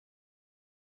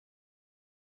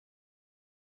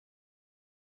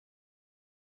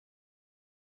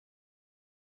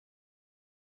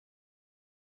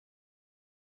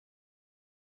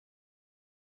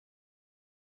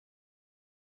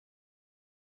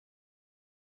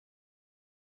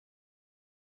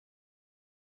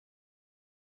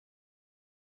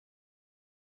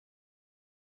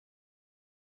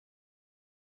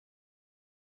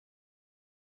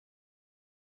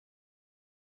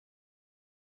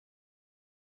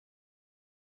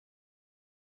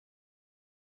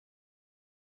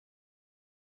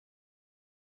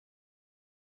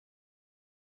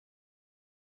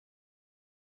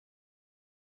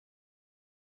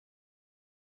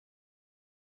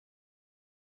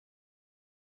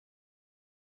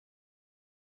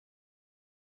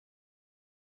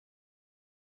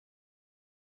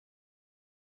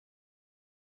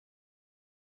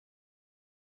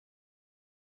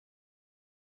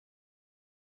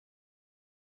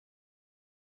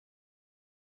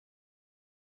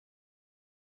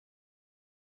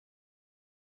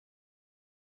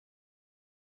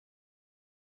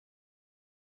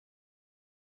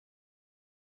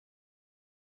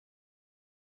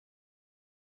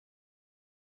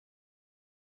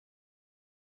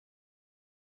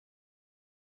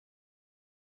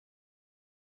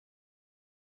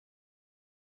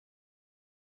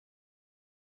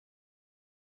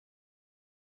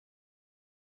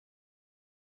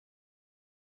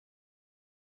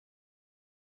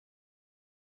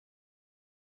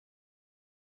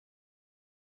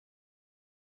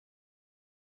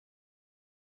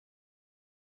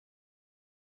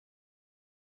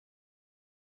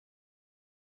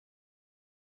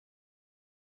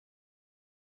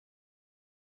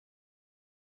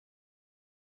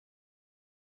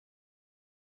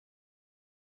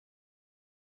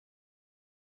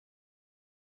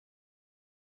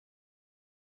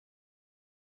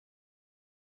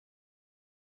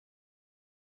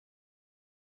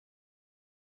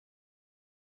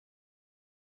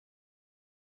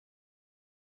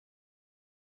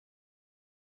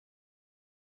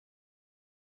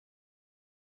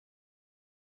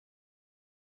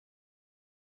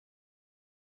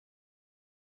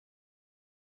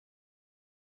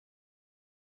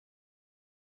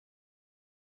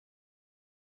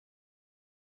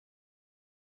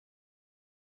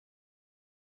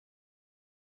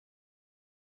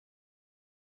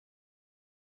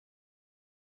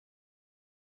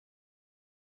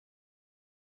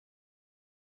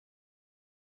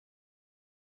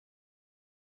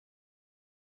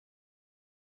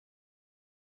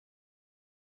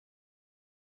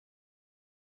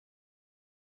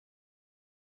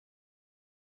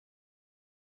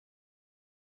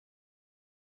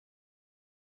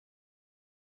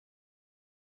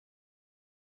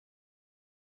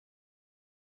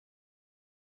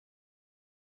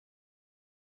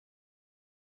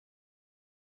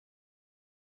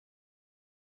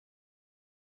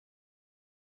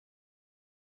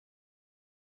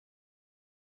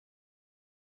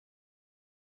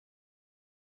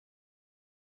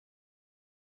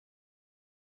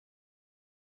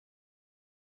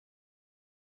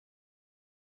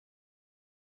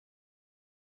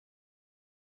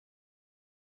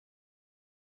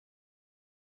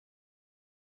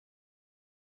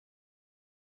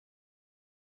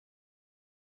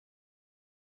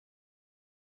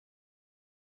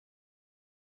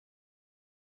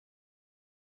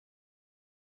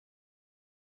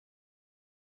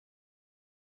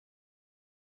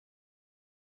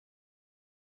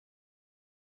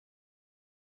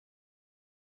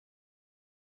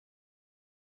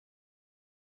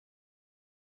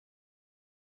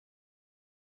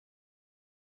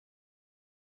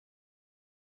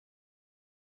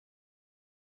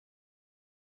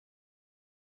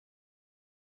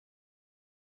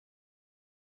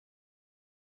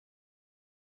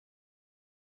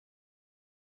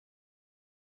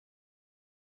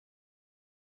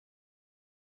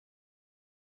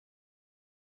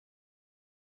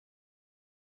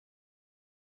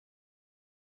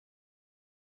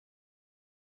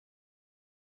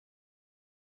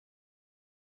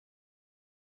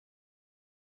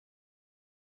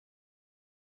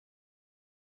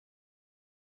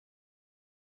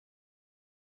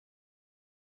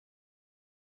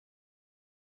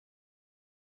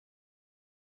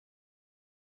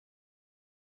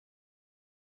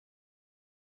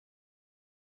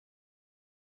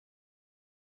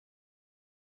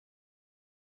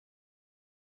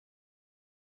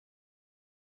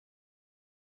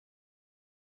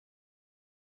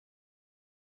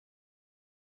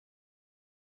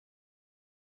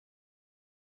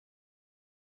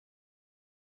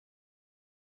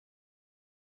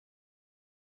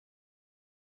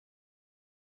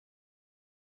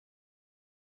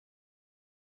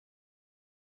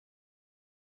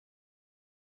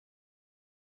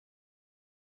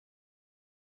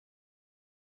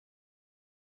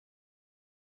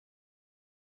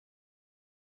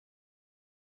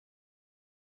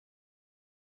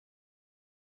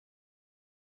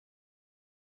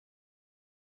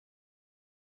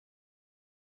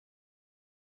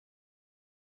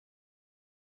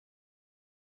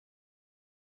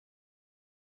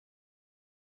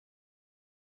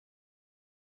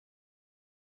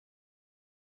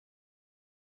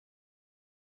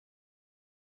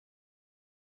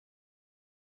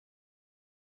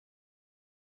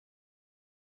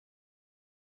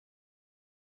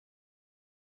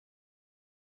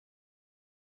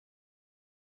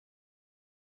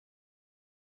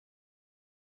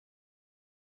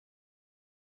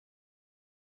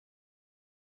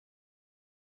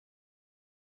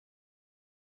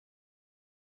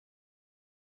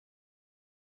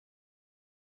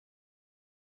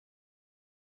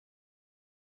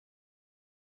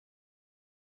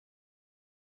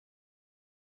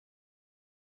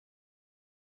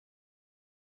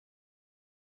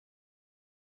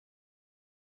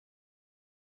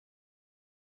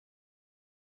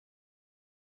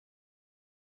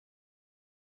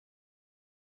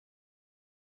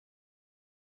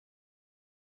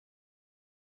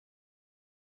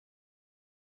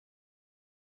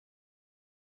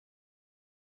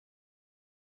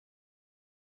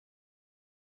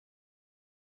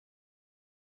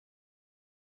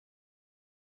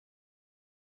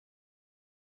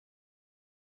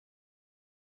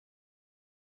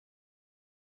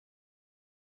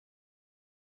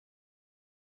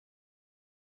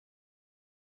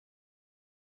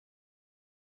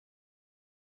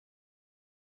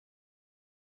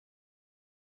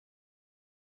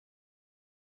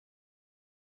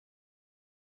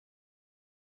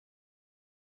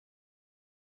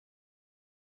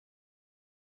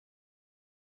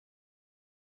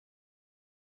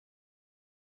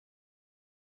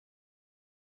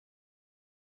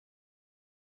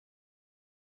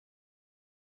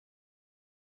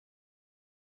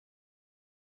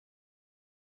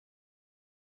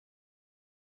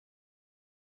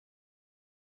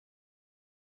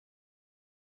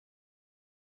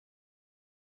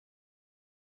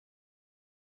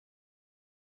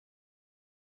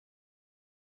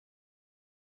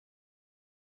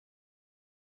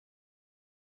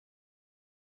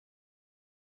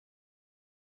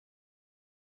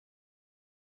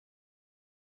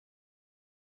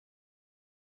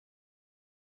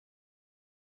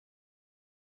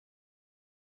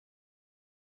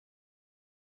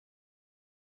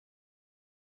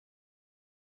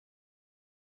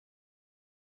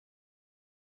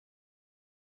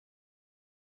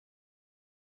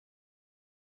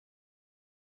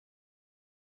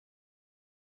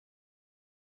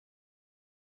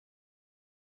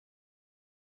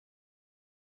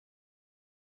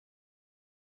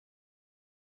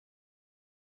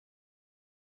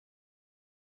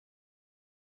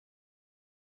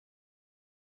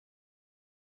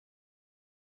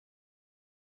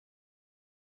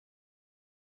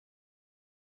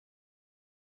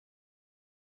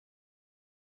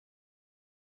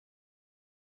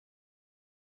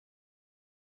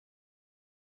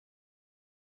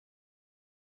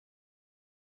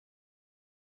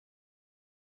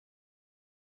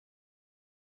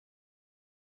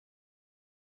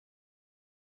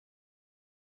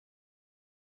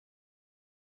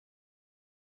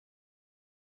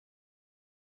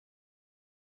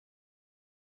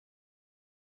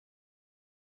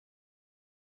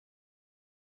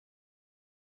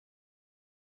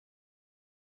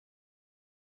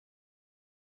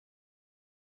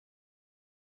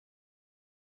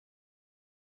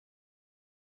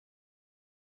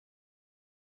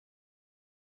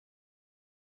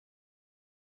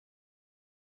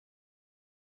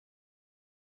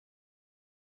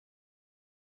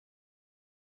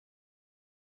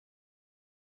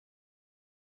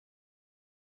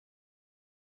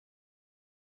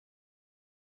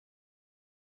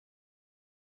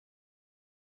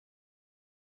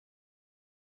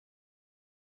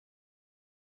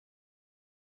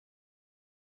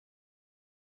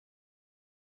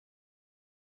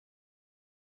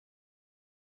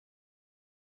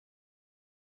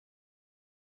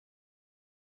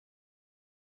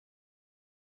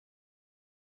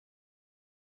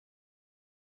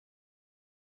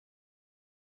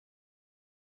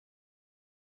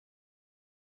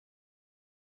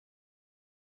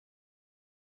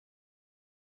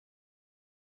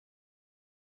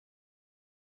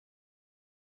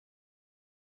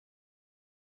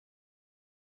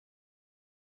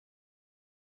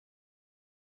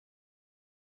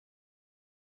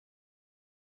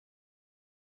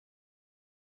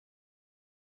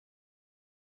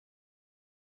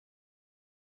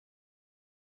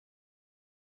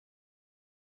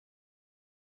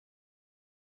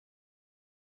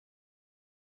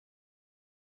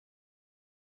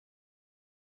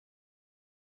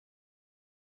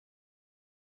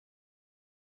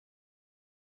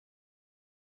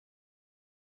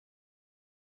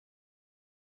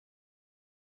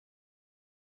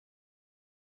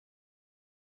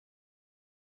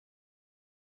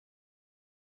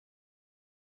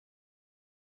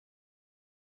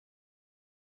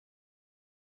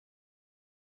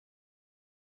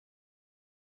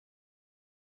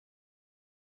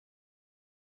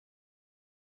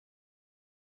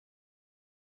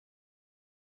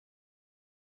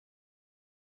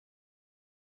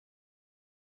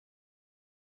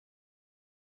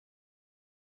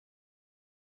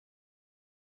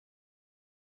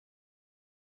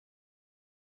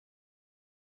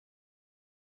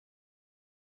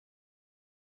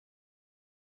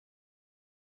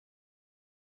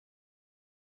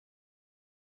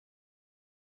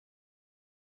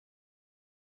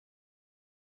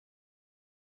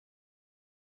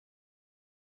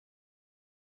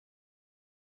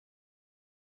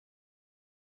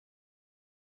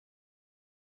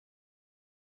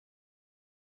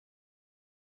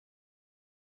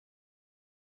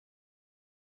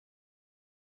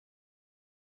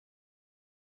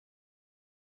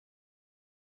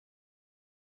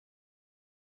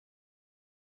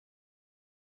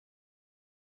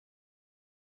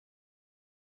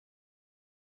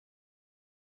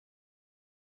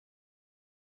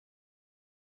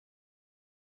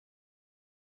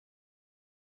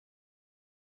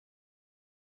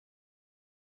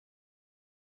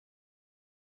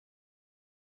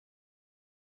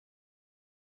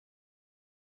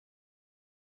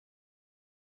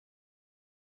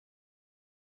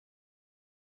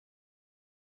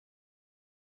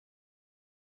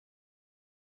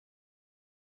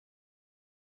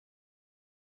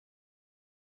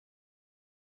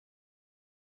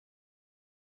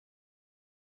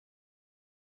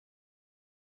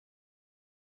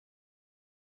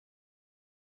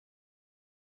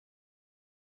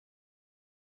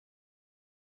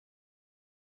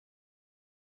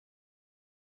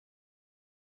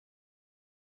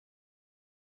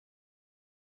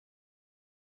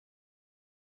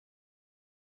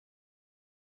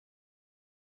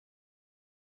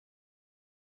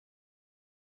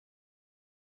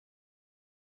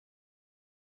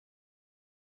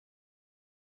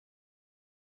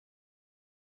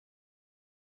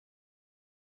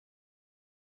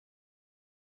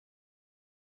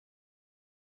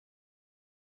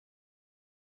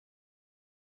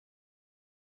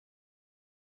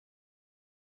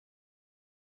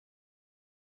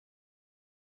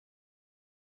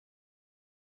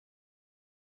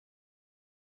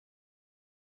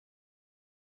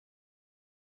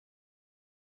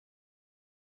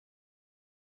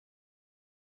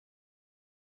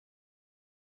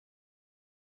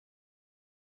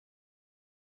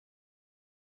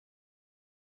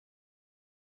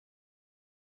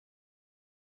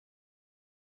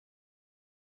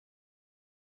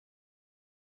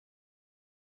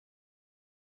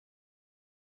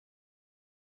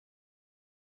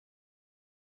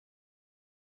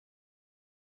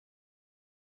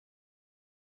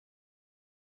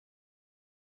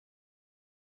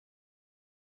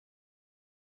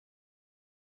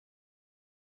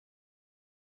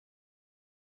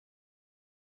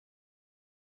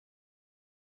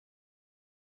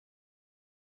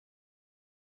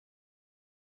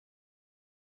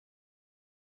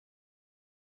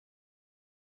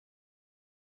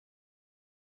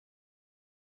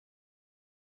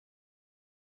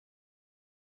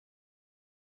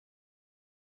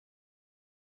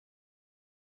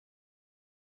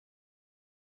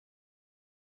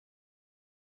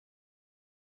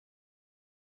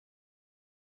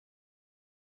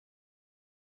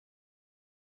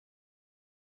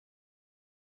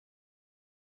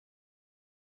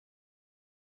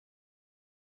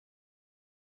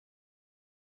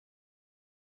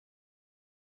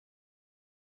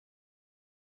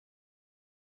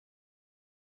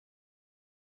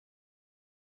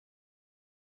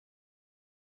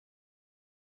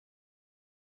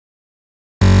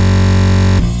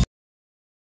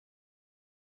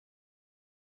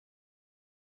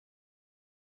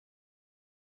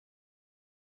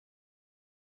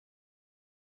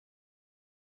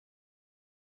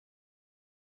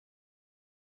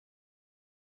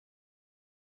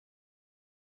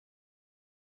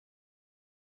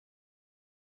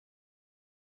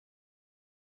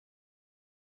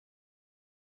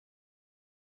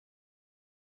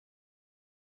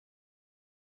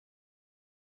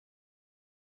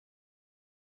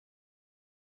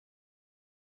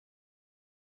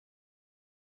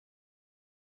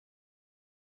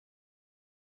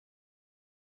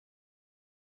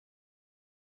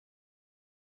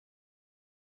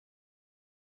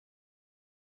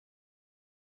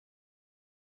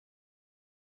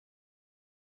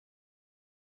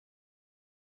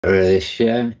This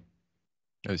show.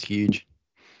 That was huge.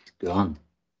 It's gone.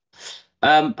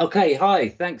 Okay, hi.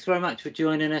 Thanks very much for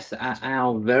joining us at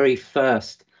our very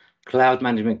first Cloud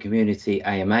Management Community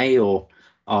AMA, or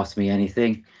Ask Me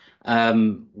Anything.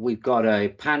 We've got a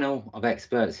panel of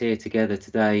experts here together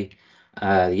today.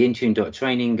 The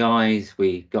Intune.Training guys,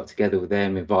 we got together with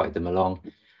them, invited them along,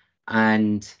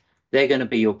 and they're going to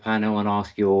be your panel and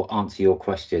answer your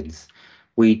questions.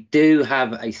 We do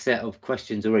have a set of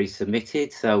questions already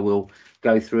submitted, so we'll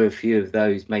go through a few of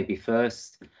those maybe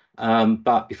first.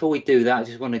 But before we do that, I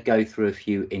just want to go through a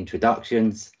few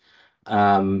introductions.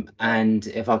 And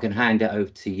if I can hand it over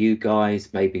to you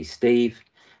guys, maybe Steve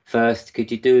first,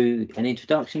 could you do an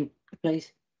introduction,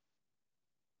 please?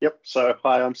 Yep. So,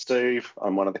 hi, I'm Steve.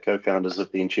 I'm one of the co-founders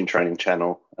of the Intune.Training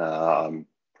channel. I'm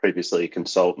previously a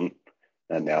consultant,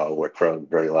 and now I work for a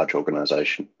very large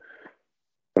organization.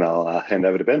 And I'll hand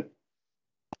over to Ben.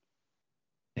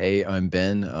 Hey, I'm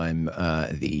Ben. I'm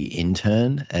the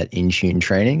intern at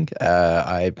Intune.Training.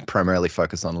 I primarily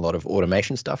focus on a lot of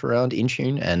automation stuff around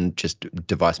Intune and just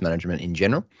device management in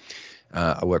general.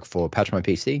 I work for Patch My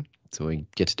PC, so we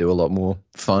get to do a lot more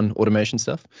fun automation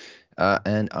stuff.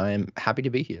 And I'm happy to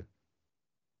be here.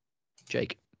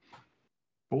 Jake.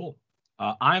 Cool.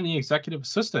 I'm the executive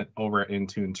assistant over at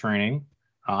Intune.Training.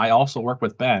 I also work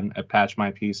with Ben at Patch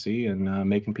My PC and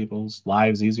making people's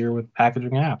lives easier with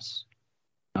packaging apps.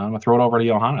 I'm going to throw it over to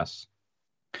Johannes.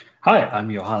 Hi,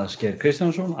 I'm Johannes Geert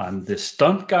Christiansson. I'm the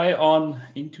stunt guy on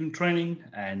Intune.Training,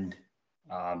 and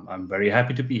I'm very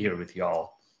happy to be here with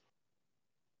y'all.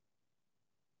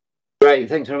 Great,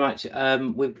 thanks very much.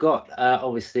 We've got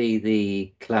obviously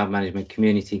the Cloud Management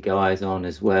Community guys on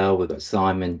as well. We've got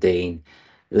Simon, Dean,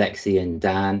 Lexi and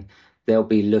Dan. They'll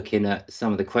be looking at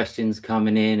some of the questions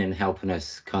coming in and helping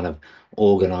us kind of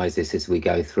organize this as we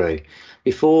go through.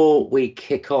 Before we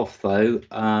kick off though,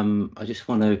 I just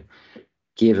want to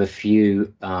give a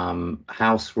few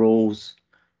house rules.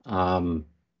 Not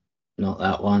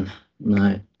that one,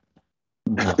 no.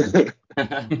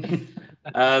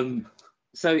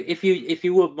 So if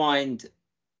you would mind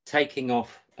taking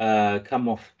off, come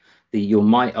off your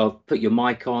mic, I'll put your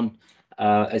mic on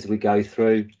as we go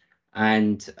through,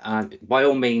 and by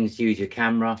all means use your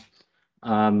camera.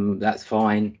 That's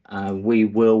fine. We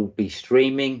will be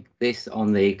streaming this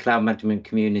on the Cloud Management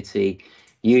Community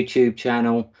YouTube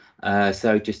channel,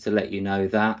 so just to let you know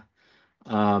that.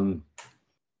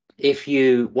 If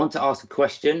you want to ask a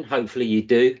question, hopefully you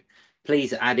do,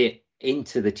 please add it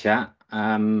into the chat.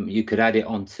 You could add it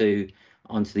onto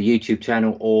the YouTube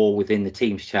channel or within the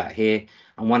Teams chat here,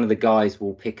 and one of the guys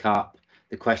will pick up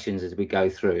the questions as we go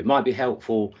through. It might be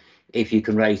helpful if you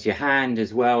can raise your hand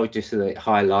as well, just so that it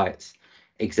highlights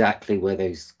exactly where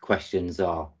those questions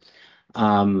are.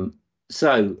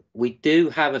 So we do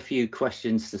have a few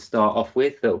questions to start off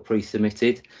with that were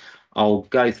pre-submitted. I'll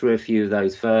go through a few of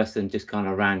those first and just kind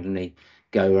of randomly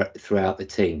go throughout the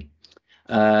team.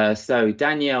 So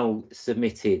Danielle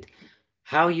submitted,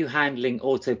 how are you handling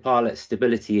Autopilot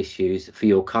stability issues for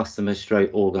your customers /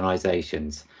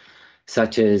 organizations,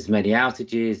 such as many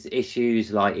outages,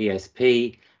 issues like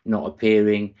ESP not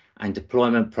appearing and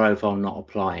deployment profile not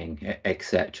applying,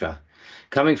 etc.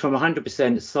 Coming from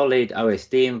 100% solid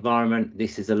OSD environment,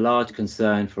 this is a large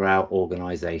concern for our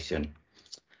organization.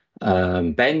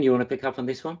 Ben, you want to pick up on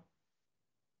this one?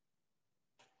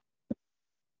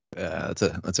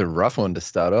 That's a rough one to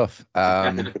start off.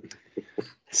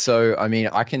 So, I mean,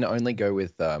 I can only go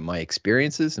with my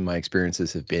experiences, and my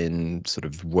experiences have been sort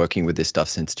of working with this stuff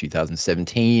since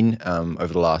 2017.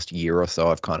 Over the last year or so,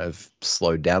 I've kind of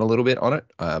slowed down a little bit on it.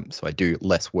 So I do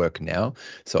less work now.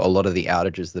 So a lot of the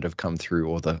outages that have come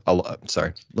through,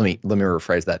 sorry, let me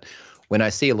rephrase that. When I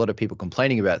see a lot of people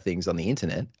complaining about things on the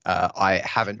internet, I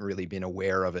haven't really been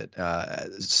aware of it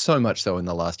so much so in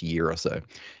the last year or so.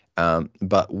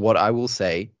 But what I will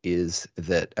say is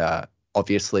that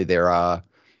obviously there are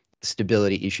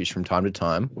stability issues from time to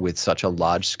time with such a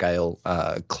large scale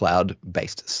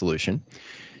cloud-based solution.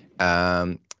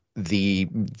 The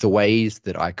ways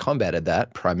that I combated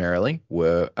that primarily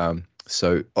were,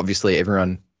 so obviously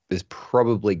everyone has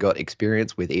probably got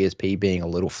experience with ESP being a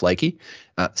little flaky.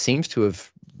 Seems to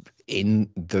have in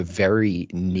the very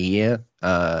near,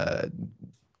 in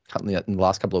the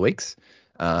last couple of weeks,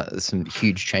 some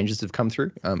huge changes have come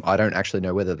through. I don't actually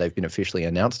know whether they've been officially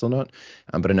announced or not,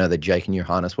 but I know that Jake and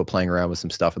Johannes were playing around with some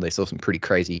stuff and they saw some pretty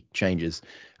crazy changes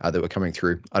that were coming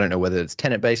through. I don't know whether it's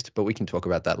tenant-based, but we can talk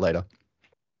about that later.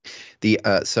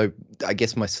 So I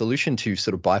guess my solution to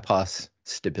sort of bypass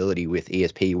stability with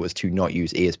ESP was to not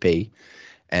use ESP,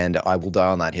 and I will die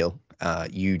on that hill.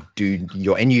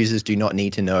 your end users do not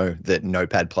need to know that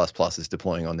Notepad++ is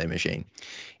deploying on their machine.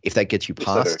 If that gets you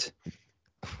past,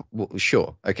 well,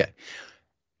 sure, okay.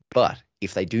 But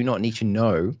if they do not need to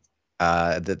know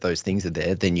that those things are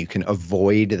there, then you can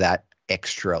avoid that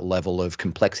extra level of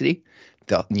complexity.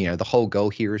 The whole goal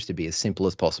here is to be as simple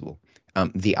as possible.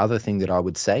 The other thing that I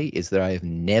would say is that I have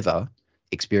never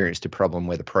experienced a problem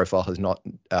where the profile has not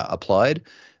applied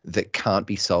that can't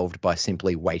be solved by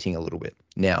simply waiting a little bit.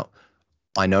 Now,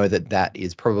 I know that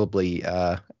is probably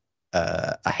a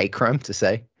hate crime to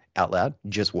say out loud,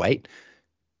 just wait.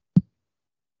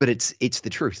 But it's the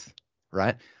truth,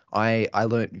 right? I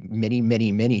learned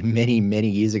many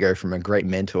years ago from a great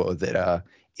mentor that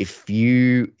if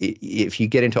you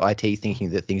get into IT thinking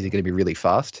that things are going to be really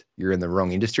fast, you're in the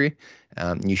wrong industry.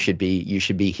 You should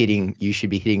be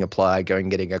hitting apply, going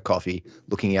and getting a coffee,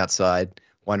 looking outside,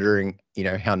 wondering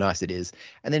how nice it is,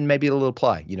 and then maybe it'll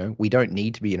apply. We don't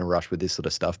need to be in a rush with this sort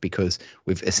of stuff because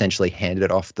we've essentially handed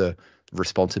off the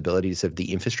responsibilities of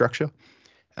the infrastructure.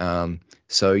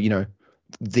 So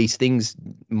these things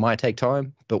might take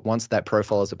time, but once that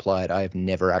profile is applied, I have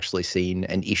never actually seen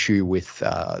an issue with,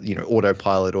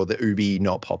 Autopilot or the Ubi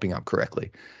not popping up correctly.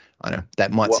 I know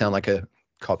that might sound like a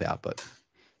cop out, but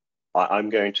I'm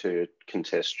going to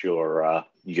contest your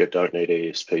you don't need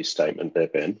ESP statement there,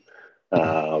 Ben.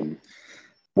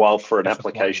 While for an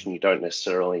application you don't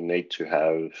necessarily need to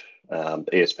have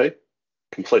ESP,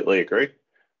 completely agree,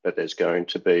 but there's going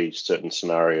to be certain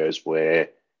scenarios where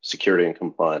security and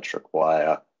compliance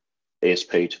require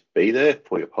ESP to be there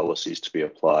for your policies to be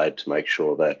applied to make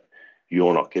sure that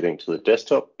you're not getting to the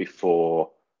desktop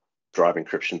before drive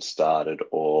encryption started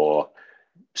or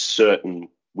certain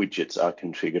widgets are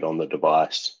configured on the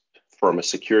device. From a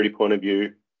security point of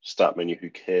view, start menu, who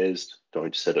cares?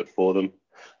 Don't set it for them.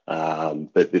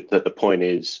 But the point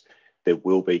is there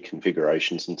will be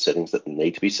configurations and settings that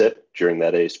need to be set during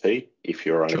that ESP if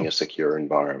you're running a secure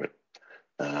environment.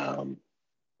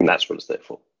 And that's what it's there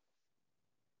for.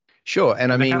 Sure.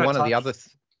 And I mean, one of the other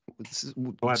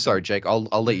sorry, Jake,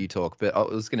 I'll let you talk, but I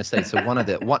was going to say, so one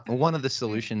of the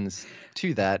solutions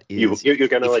to that is you're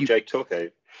going to let Jake talk, are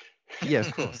you? Yeah,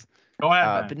 of course. Go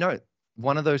ahead. But no,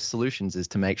 one of those solutions is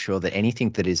to make sure that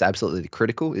anything that is absolutely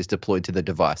critical is deployed to the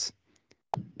device.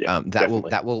 Yeah,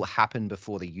 that will happen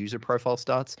before the user profile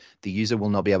starts. The user will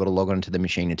not be able to log onto the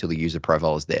machine until the user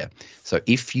profile is there. So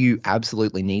if you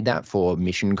absolutely need that for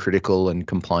mission critical and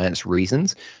compliance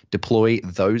reasons, deploy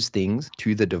those things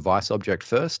to the device object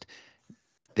first.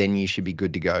 Then you should be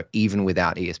good to go, even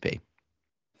without ESP.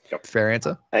 Yep. Fair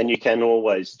answer? And you can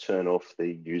always turn off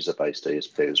the user-based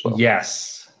ESP as well.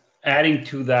 Yes. Adding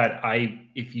to that,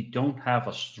 if you don't have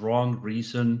a strong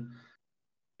reason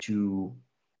to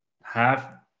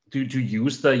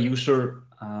use the user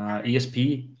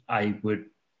ESP, I would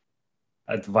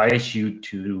advise you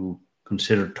to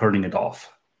consider turning it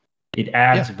off. It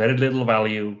adds very little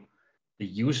value. The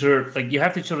user, you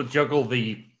have to sort of juggle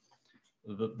the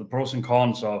pros and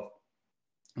cons of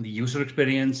the user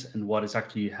experience and what is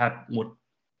actually what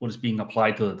is being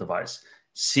applied to the device.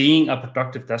 Seeing a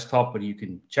productive desktop where you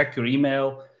can check your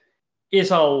email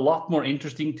is a lot more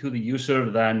interesting to the user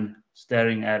than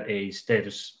staring at a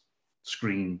status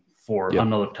screen for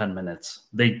another 10 minutes.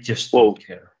 They just don't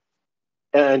care.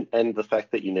 And the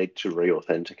fact that you need to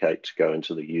re-authenticate to go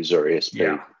into the user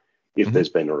ESP if there's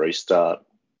been a restart,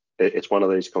 it's one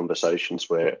of these conversations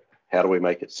where how do we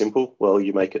make it simple? Well,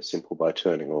 you make it simple by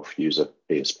turning off user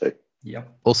ESP. Yep.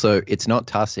 Also, it's not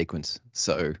task sequence.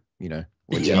 So, I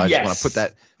just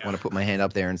want to put my hand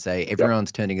up there and say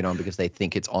everyone's turning it on because they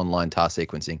think it's online task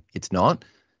sequencing. It's not.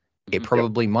 It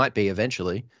probably might be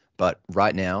eventually, but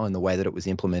right now, and the way that it was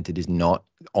implemented is not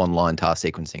online task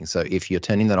sequencing. So if you're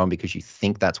turning that on because you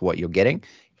think that's what you're getting,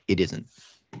 it isn't.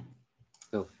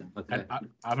 Okay.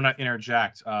 I'm going to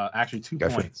interject. Actually, 2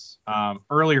 points.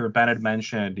 Earlier, Ben had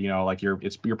mentioned,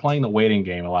 you're playing the waiting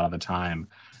game a lot of the time.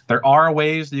 There are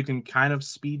ways that you can kind of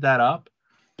speed that up,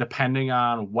 depending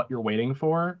on what you're waiting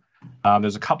for.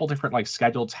 There's a couple different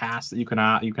scheduled tasks that you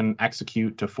can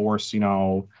execute to force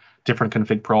different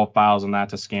config profiles and that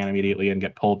to scan immediately and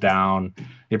get pulled down.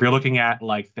 If you're looking at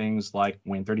things like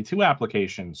Win32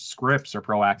 applications, scripts, or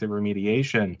proactive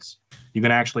remediations, you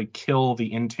can actually kill the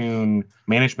Intune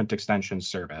management extension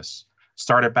service.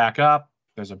 Start it back up.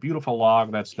 There's a beautiful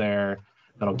log that's there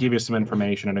that'll give you some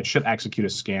information, and it should execute a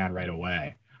scan right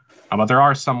away. But there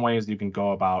are some ways that you can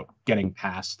go about getting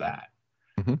past that.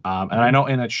 And I know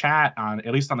in the chat,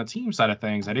 at least on the team side of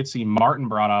things, I did see Martin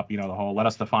brought up, the whole let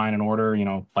us define an order,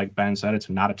 like Ben said, it's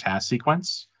not a task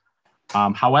sequence.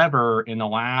 However, in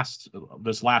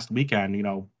this last weekend,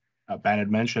 Ben had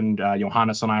mentioned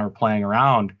Johannes and I were playing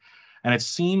around, And it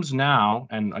seems now,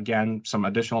 and again, some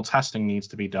additional testing needs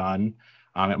to be done.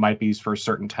 It might be for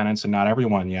certain tenants and not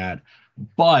everyone yet.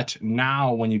 But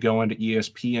now when you go into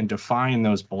ESP and define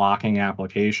those blocking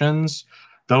applications,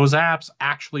 those apps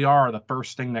actually are the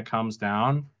first thing that comes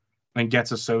down and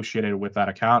gets associated with that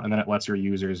account, and then it lets your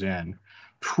users in.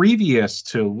 Previous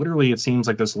to literally, it seems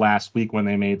like this last week when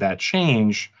they made that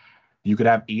change, you could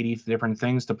have 80 different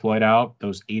things deployed out.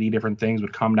 Those 80 different things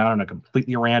would come down in a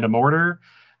completely random order.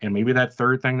 And maybe that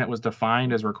third thing that was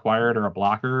defined as required or a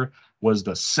blocker was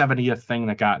the 70th thing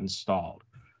that got installed.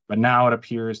 But now it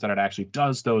appears that it actually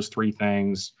does those three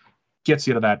things, gets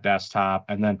you to that desktop,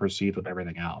 and then proceeds with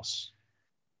everything else.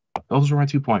 Those were my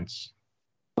 2 points.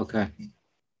 Okay.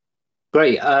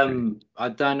 Great. I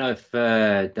don't know if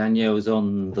Danielle's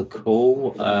on the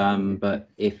call, but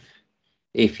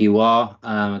if you are,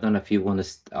 I don't know if you want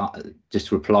to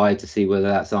just reply to see whether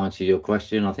that's answered your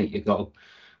question. I think you've got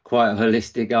quite a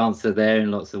holistic answer there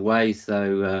in lots of ways,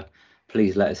 so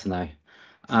please let us know.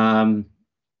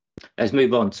 Let's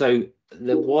move on. So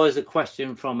there was a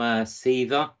question from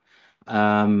Siva.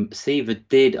 Siva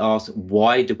did ask,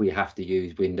 why do we have to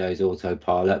use Windows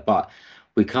Autopilot? But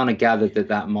we kind of gathered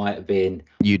that might have been,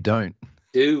 you don't.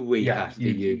 Do we have to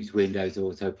use Windows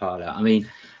Autopilot? I mean,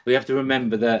 we have to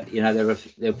remember that, you know, there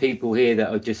are people here that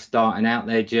are just starting out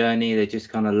their journey. They're just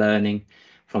kind of learning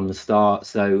from the start.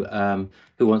 So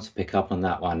who wants to pick up on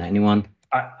that one? Anyone?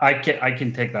 I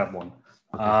can take that one.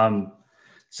 Okay.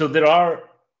 So there are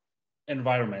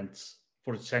environments,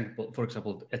 for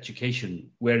example,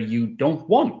 education, where you don't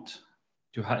want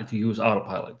to use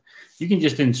Autopilot. You can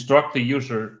just instruct the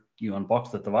user. You unbox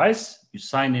the device, you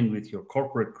sign in with your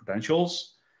corporate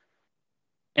credentials,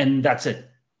 and that's it.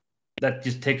 That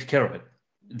just takes care of it.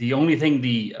 The only thing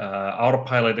the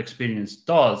Autopilot experience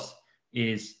does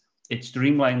is it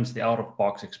streamlines the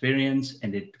out-of-box experience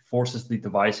and it forces the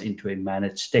device into a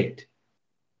managed state.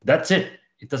 That's it.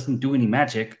 It doesn't do any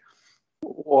magic.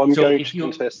 Well, I'm going to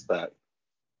contest that.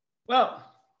 Well,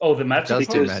 the magic does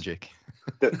do magic.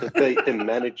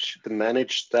 the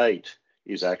managed state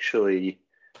is actually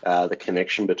the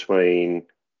connection between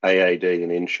AAD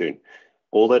and Intune.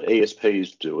 All that ESP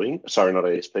is doing, sorry, not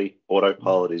ESP,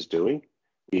 Autopilot is doing,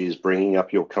 is bringing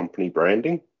up your company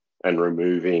branding and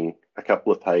removing a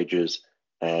couple of pages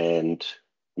and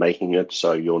making it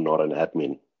so you're not an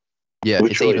admin. Yeah,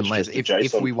 it's even less.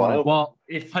 If we want to, well,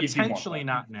 potentially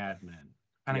not an admin,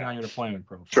 depending on your deployment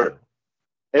profile. Sure.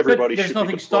 Everybody should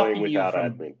be deploying without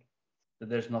admin.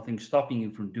 There's nothing stopping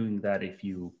you from doing that. If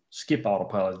you skip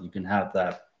Autopilot, you can have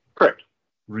that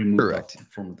removed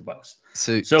from the device.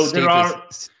 So there are,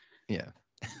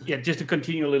 just to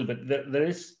continue a little bit,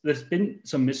 there's been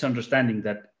some misunderstanding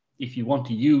that if you want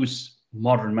to use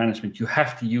modern management, you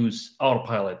have to use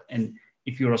Autopilot. And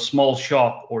if you're a small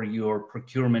shop or your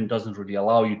procurement doesn't really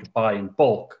allow you to buy in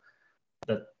bulk,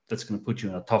 that's going to put you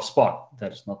in a tough spot.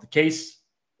 That is not the case.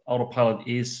 Autopilot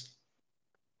is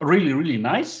really, really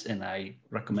nice, and I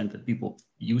recommend that people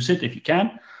use it if you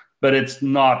can, but it's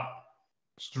not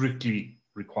strictly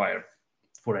required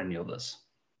for any of this.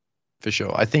 For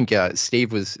sure. I think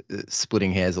Steve was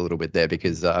splitting hairs a little bit there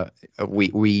because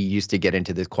we used to get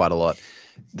into this quite a lot.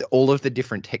 All of the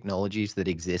different technologies that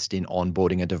exist in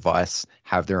onboarding a device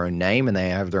have their own name and they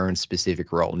have their own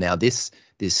specific role. Now, this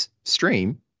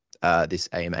stream, this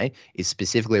AMA, is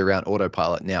specifically around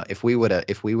Autopilot. Now, if we were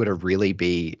to really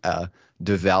be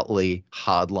devoutly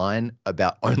hardline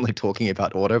about only talking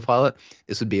about Autopilot,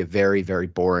 this would be a very, very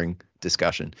boring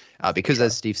discussion because,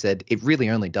 as Steve said, it really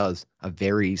only does a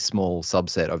very small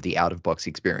subset of the out-of-box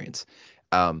experience.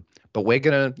 But we're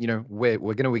gonna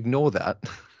ignore that.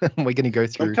 We're gonna go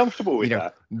through. I'm comfortable with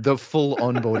that. The full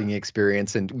onboarding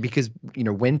experience, and because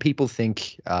when people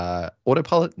think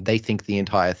Autopilot, they think the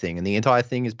entire thing, and the entire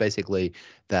thing is basically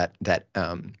that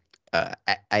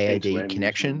AAD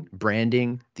connection,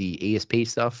 branding, the ESP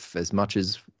stuff. As much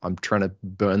as I'm trying to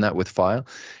burn that with fire,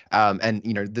 and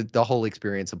the whole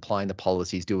experience, applying the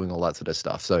policies, doing all that sort of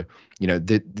stuff. So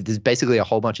there's basically a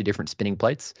whole bunch of different spinning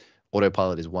plates.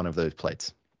 Autopilot is one of those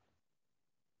plates.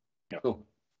 Cool.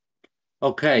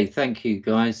 Okay, thank you,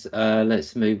 guys.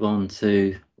 Let's move on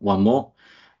to one more.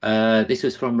 This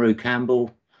was from Rue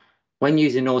Campbell. When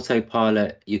using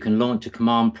Autopilot, you can launch a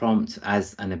command prompt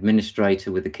as an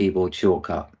administrator with a keyboard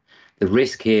shortcut. The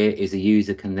risk here is a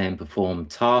user can then perform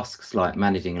tasks like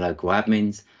managing local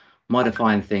admins,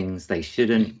 modifying things they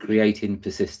shouldn't, creating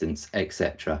persistence,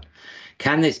 etc.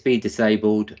 Can this be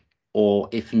disabled, or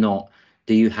if not,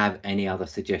 do you have any other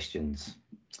suggestions?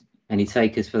 Any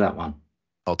takers for that one?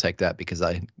 I'll take that because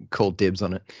I called dibs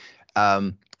on it.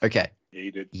 Okay. Yeah,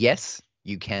 you did. Yes,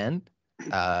 you can.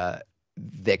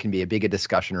 there can be a bigger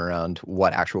discussion around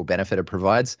what actual benefit it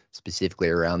provides, specifically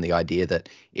around the idea that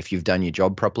if you've done your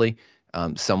job properly,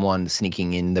 someone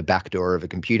sneaking in the back door of a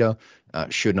computer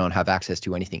should not have access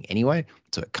to anything anyway,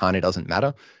 so it kind of doesn't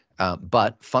matter.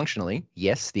 But functionally,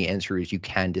 yes, the answer is you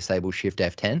can disable Shift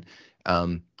F10.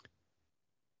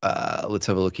 Let's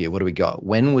have a look here. What do we got?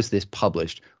 When was this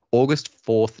published? August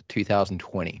 4th,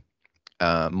 2020.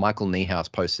 Michael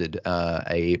Niehaus posted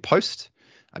a post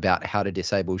about how to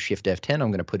disable Shift F10. I'm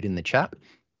going to put it in the chat.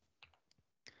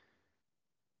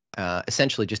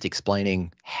 Essentially just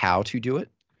explaining how to do it,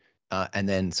 and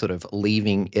then sort of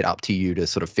leaving it up to you to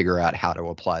sort of figure out how to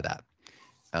apply that.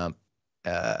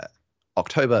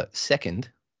 October 2nd,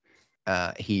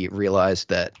 he realized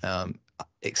that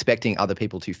expecting other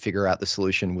people to figure out the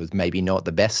solution was maybe not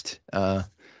the best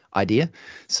idea.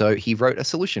 So he wrote a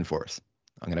solution for us.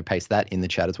 I'm going to paste that in the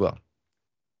chat as well.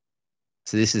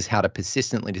 So this is how to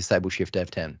persistently disable Shift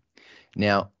F10.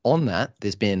 Now, on that,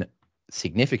 there's been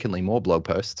significantly more blog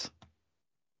posts.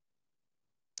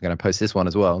 I'm going to post this one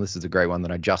as well. This is a great one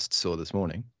that I just saw this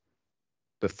morning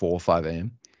before 5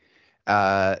 a.m.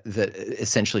 That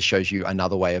essentially shows you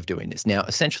another way of doing this. Now,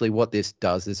 essentially what this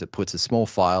does is it puts a small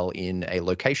file in a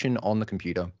location on the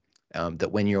computer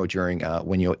that when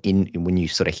you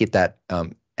sort of hit that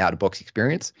out-of-box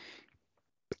experience,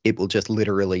 it will just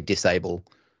literally disable.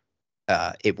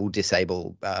 It will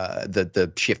disable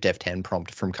the Shift F10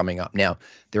 prompt from coming up. Now,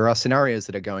 there are scenarios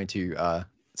that are going to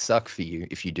suck for you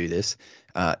if you do this.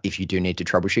 If you do need to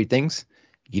troubleshoot things,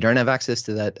 you don't have access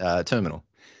to that terminal.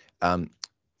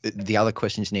 The other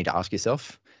questions you need to ask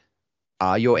yourself: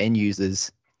 are your end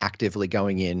users actively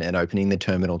going in and opening the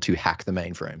terminal to hack the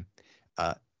mainframe?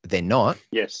 They're not.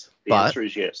 Yes. The answer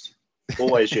is yes.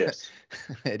 Always yes.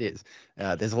 It is.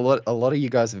 There's a lot of you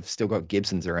guys have still got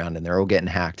Gibsons around and they're all getting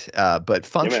hacked. But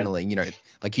functionally, you know,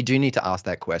 like you do need to ask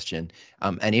that question.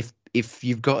 And if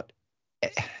you've got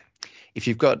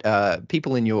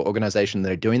people in your organization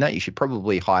that are doing that, you should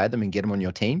probably hire them and get them on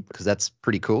your team, because that's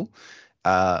pretty cool.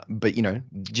 But you know,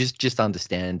 just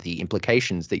understand the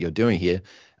implications that you're doing here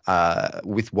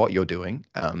with what you're doing.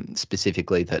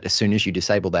 Specifically, that as soon as you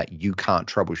disable that, you can't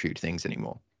troubleshoot things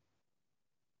anymore.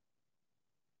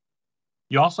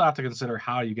 You also have to consider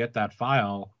how you get that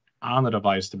file on the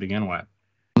device to begin with.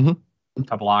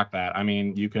 To block that. I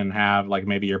mean, you can have, like,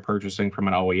 maybe you're purchasing from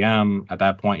an OEM. At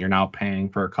that point, you're now paying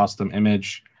for a custom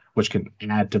image, which can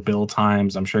add to build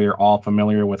times. I'm sure you're all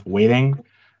familiar with waiting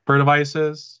for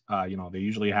devices. You know, they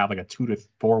usually have like a 2 to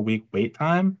 4 week wait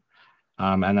time.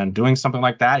 And then doing something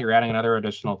like that, you're adding another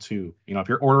additional 2. You know, if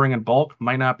you're ordering in bulk,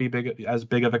 might not be as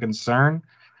big of a concern.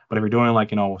 But if you're doing,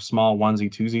 like, you know, small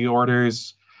onesie, twosie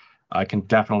orders, it can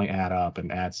definitely add up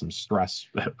and add some stress,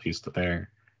 at least there.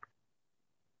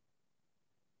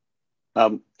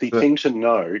 The thing to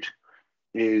note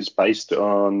is based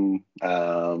on,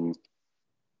 I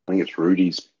think it's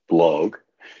Rudy's blog,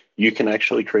 you can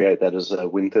actually create that as a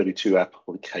Win32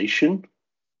 application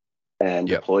and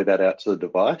deploy that out to the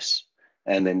device,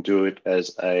 and then do it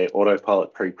as a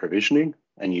Autopilot pre-provisioning,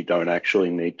 and you don't actually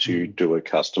need to do a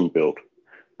custom build.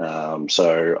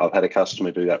 So I've had a customer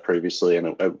do that previously, and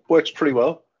it works pretty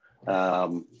well.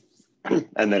 And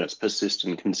then it's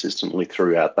persistent consistently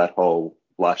throughout that whole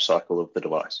life cycle of the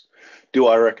device. Do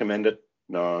I recommend it?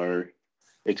 No.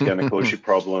 It's going to cause you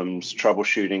problems.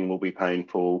 Troubleshooting will be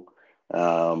painful,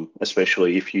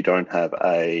 especially if you don't have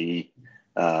a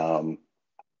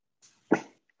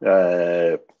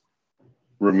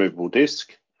removable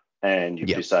disk and you've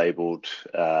disabled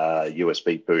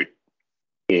USB boot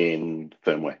in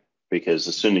firmware, because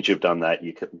as soon as you've done that,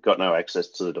 you've got no access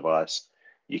to the device.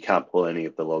 You can't pull any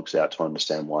of the logs out to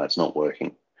understand why it's not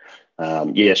working.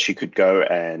 Yes, you could go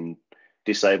and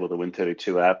disable the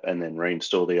Win32 app and then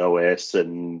reinstall the OS,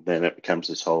 and then it becomes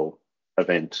this whole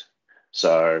event.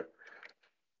 So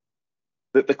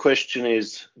the question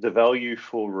is, the value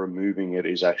for removing it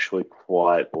is actually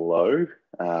quite low,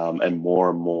 and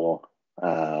more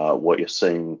what you're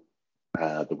seeing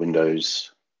the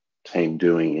Windows team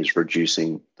doing is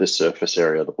reducing the surface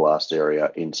area, the blast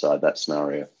area inside that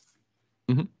scenario.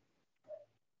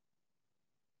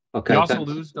 Okay. You also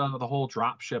lose the whole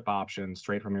drop ship option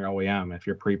straight from your OEM if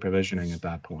you're pre-provisioning at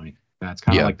that point. That's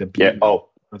kind of like the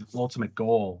ultimate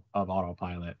goal of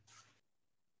Autopilot.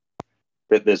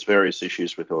 But there's various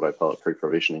issues with Autopilot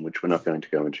pre-provisioning, which we're not going to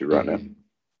go into right now.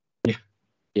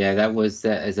 Yeah, that was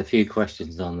there's a few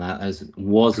questions on that. I was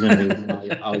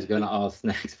going to ask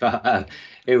next, but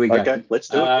here we go. Okay, let's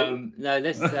do it. No,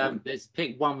 let's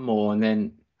pick one more, and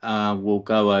then we'll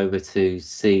go over to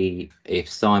see if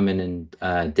Simon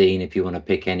and Dean, if you want to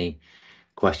pick any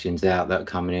questions out that are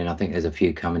coming in. I think there's a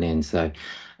few coming in. So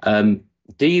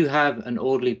Do you have an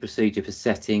orderly procedure for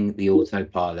setting the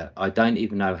autopilot? I don't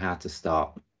even know how to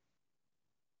start.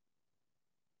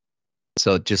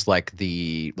 So just like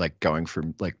going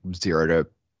from like 0 to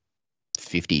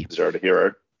 50. 0 to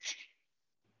hero.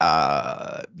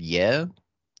 Yeah.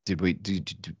 Did we do?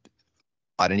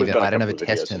 I don't We've done a have couple a of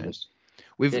test videos on in it. this.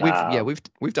 We've Yeah.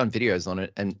 we've done videos on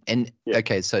it, and Yeah.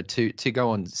 okay, so to go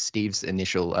on Steve's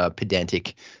initial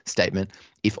pedantic statement,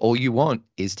 if all you want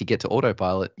is to get to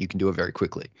autopilot, you can do it very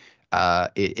quickly.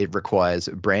 It requires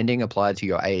branding applied to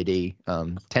your AAD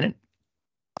tenant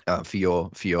for your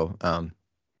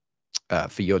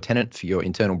tenant, for your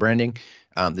internal branding.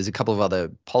 There's a couple of other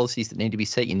policies that need to be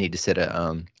set. You need to set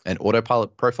an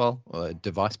autopilot profile or a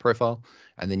device profile,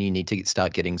 and then you need to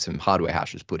start getting some hardware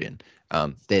hashes put in.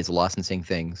 There's licensing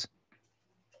things,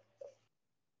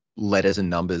 letters and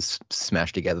numbers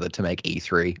smashed together to make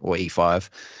E3 or E5.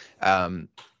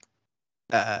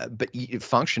 But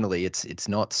functionally, it's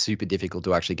not super difficult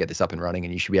to actually get this up and running,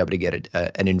 and you should be able to get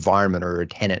an environment or a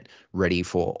tenant ready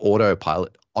for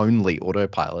autopilot, only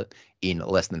autopilot, in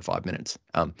less than 5 minutes.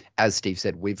 As Steve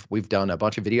said, we've done a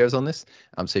bunch of videos on this.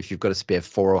 So if you've got to spare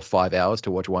 4 or 5 hours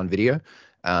to watch one video,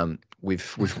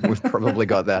 we've probably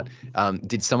got that.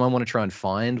 Did someone want to try and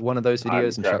find one of those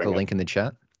videos and chuck a link in the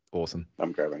chat? Awesome.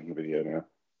 I'm grabbing the video now.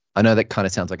 I know that kind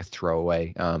of sounds like a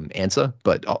throwaway answer,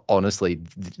 but honestly,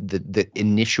 the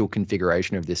initial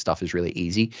configuration of this stuff is really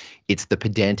easy. It's the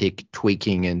pedantic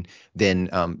tweaking and then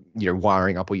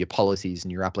wiring up all your policies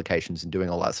and your applications and doing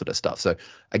all that sort of stuff. So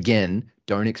again,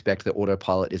 don't expect that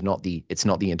autopilot is not the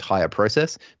entire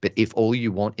process. But if all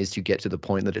you want is to get to the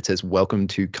point that it says "Welcome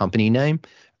to company name,"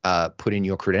 put in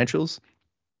your credentials,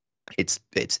 it's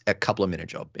a couple of minute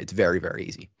job. It's very, very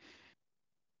easy.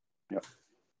 Yep.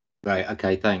 Right.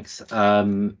 Okay. Thanks.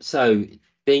 So,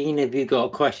 Dean, have you got a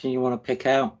question you want to pick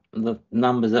out the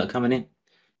numbers that are coming in?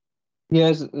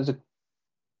 Yeah, there's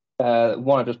a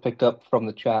one I just picked up from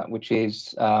the chat, which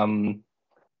is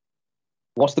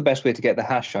what's the best way to get the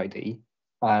hash ID,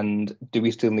 and do we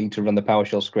still need to run the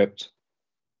PowerShell script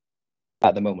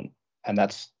at the moment? And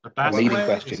that's The best leading way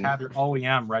question. is have your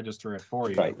OEM register it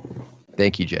for you. Right.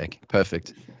 Thank you, Jake.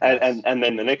 Perfect. And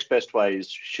then the next best way is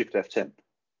Shift F10.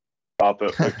 Oh,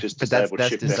 but we've just But that's disabled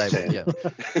Shift disabled,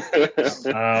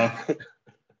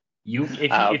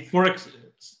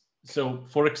 F10.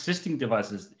 For existing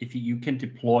devices, if you can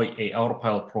deploy a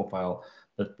autopilot profile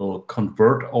that will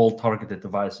convert all targeted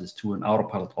devices to an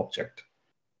autopilot object.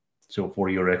 So for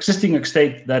your existing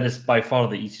estate, that is by far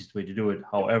the easiest way to do it.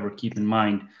 However, keep in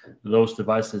mind those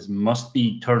devices must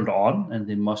be turned on and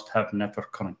they must have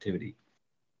network connectivity.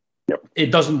 Yep.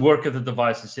 It doesn't work if the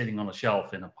device is sitting on a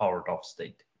shelf in a powered off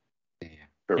state.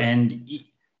 Correct. And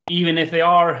even if they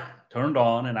are turned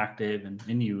on and active and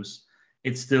in use,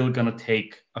 it's still going to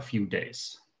take a few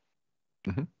days.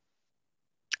 Mm-hmm.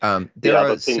 There the are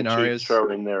other thing scenarios. to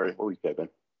throw in there. Oh, okay, Ben.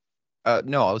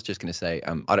 No, I was just going to say,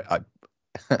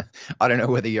 I don't know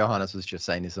whether Johannes was just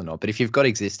saying this or not, but if you've got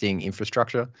existing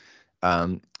infrastructure,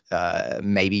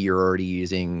 maybe you're already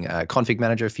using Config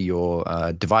Manager for your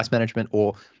device management,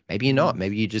 or maybe you're not.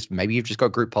 Maybe you've just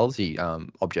got group policy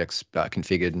objects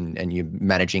configured and you're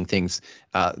managing things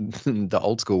the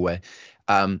old school way.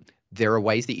 There are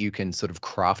ways that you can sort of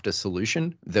craft a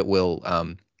solution that will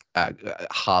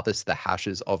harvest the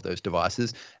hashes of those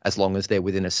devices as long as they're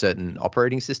within a certain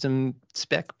operating system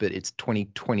spec. But it's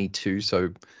 2022, so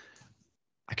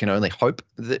I can only hope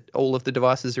that all of the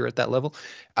devices are at that level,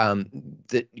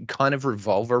 that kind of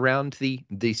revolve around the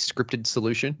scripted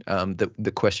solution that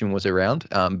the question was around,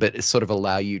 but it sort of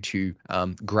allow you to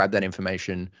grab that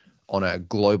information on a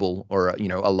global or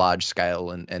a large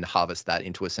scale and harvest that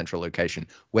into a central location,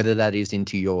 whether that is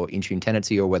into your Intune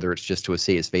tenancy or whether it's just to a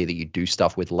CSV that you do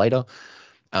stuff with later.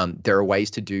 There are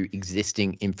ways to do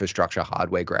existing infrastructure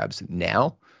hardware grabs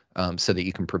now, so that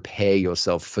you can prepare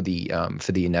yourself for the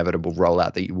inevitable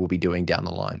rollout that you will be doing down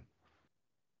the line.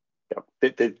 Yeah.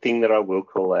 The thing that I will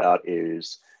call out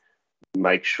is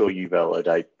make sure you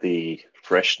validate the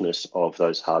freshness of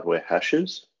those hardware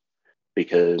hashes,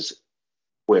 because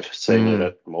we've seen it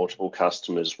at multiple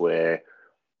customers where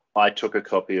I took a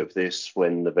copy of this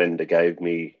when the vendor gave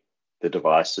me the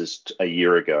devices a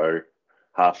year ago.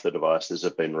 Half the devices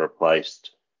have been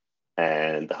replaced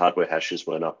and the hardware hashes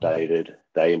weren't updated.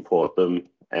 They import them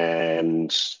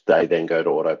and they then go to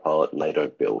autopilot and they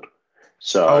don't build.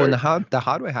 So and the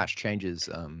hardware hash changes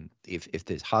if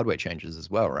there's hardware changes as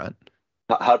well, right?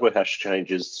 Hardware hash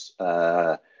changes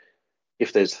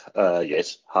if there's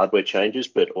yes, hardware changes,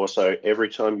 but also every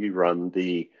time you run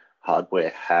the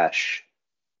hardware hash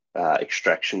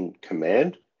extraction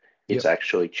command, it's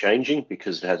actually changing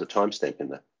because it has a timestamp in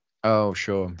there. Oh,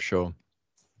 sure.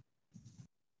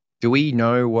 Do we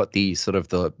know what the sort of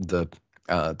the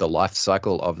life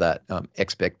cycle of that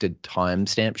expected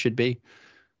timestamp should be?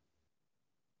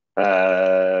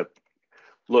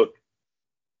 Look,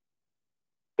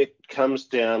 it comes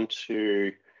down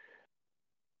to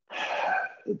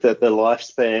that the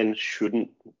lifespan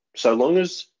shouldn't, so long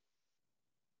as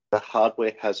the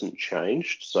hardware hasn't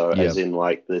changed. So as in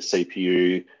like the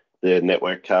CPU, the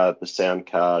network card, the sound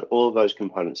card, all of those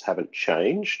components haven't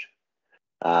changed.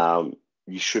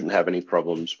 You shouldn't have any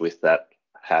problems with that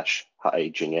hash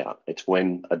aging out. It's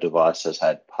when a device has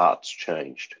had parts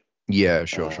changed. Yeah,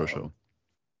 sure.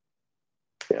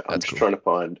 Yeah, I'm just trying to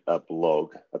find a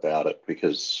blog about it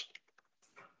because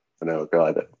I know a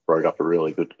guy that wrote up a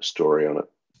really good story on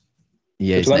it.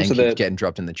 Yeah, his name keeps getting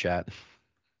dropped in the chat.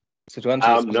 So to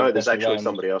answer no, there's actually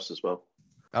somebody else as well.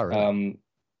 Oh, really?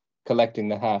 Collecting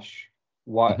the hash.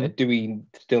 Why do we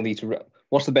still need to?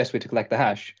 What's the best way to collect the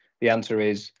hash? The answer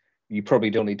is you probably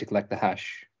don't need to collect the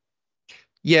hash.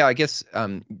 Yeah, I guess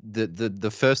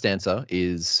the first answer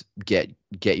is get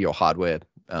your hardware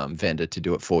vendor to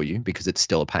do it for you because it's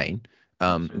still a pain.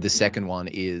 The second one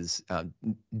is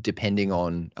depending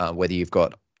on whether you've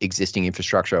got existing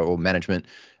infrastructure or management,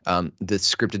 the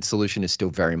scripted solution is still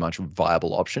very much a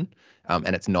viable option.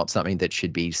 And it's not something that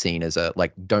should be seen as a,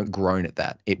 like, don't groan at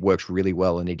that. It works really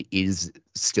well and it is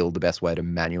still the best way to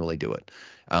manually do it.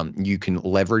 You can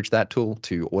leverage that tool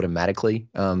to automatically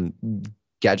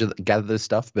gather this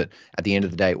stuff, but at the end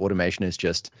of the day, automation is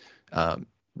just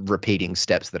repeating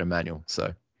steps that are manual.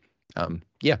 So,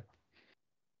 yeah.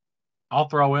 I'll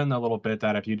throw in a little bit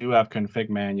that if you do have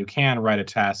config.man, you can write a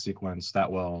task sequence that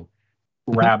will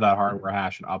grab that hardware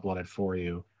hash and upload it for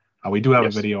you. We do have a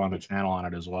video on the channel on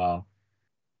it as well.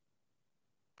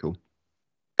 Cool.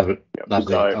 Lovely.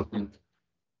 So,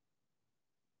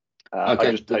 I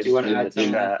just pasted in the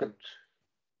chat.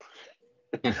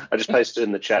 I just pasted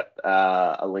in the chat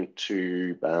a link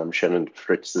to Shannon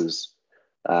Fritz's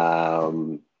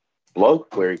blog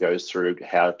where he goes through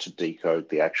how to decode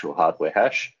the actual hardware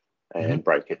hash and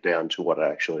break it down to what it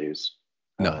actually is.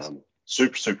 Nice.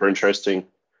 Super interesting,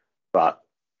 but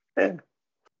yeah.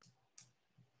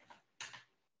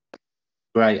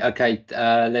 Great. Okay,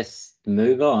 let's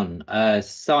move on.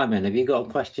 Simon, have you got a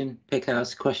question? Pick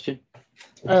out a question.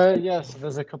 Yes,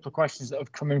 there's a couple of questions that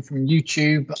have come in from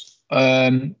YouTube.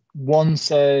 One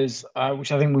says,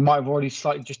 which I think we might have already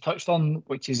slightly just touched on,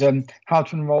 which is how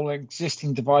to enroll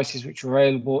existing devices which are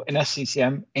available in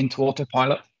SCCM into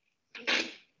Autopilot.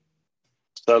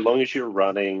 So long as you're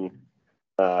running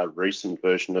a recent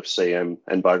version of CM,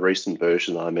 and by recent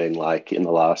version, I mean like in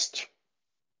the last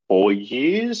 4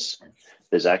 years,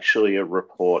 there's actually a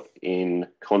report in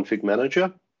Config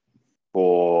Manager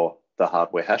for the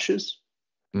hardware hashes.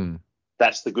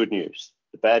 That's the good news.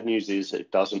 The bad news is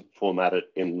it doesn't format it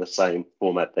in the same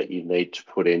format that you need to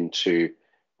put into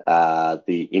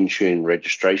the Intune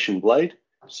registration blade.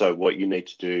 So what you need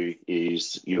to do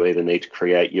is you either need to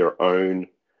create your own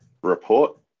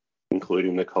report,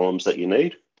 including the columns that you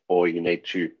need, or you need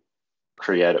to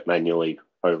create it manually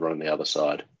over on the other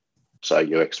side. So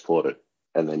you export it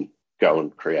and then go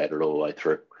and create it all the way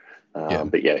through.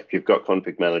 But yeah, if you've got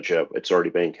Config Manager, it's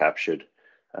already been captured.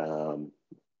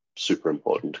 Super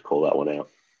important to call that one out.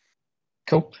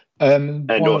 Cool.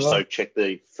 And also check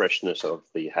the freshness of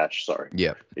the hash. Sorry.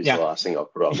 Is the last thing I'll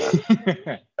put on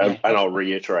that. And I'll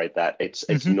reiterate that.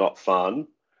 It's not fun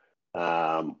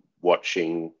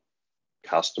watching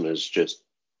customers just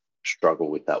struggle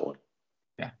with that one.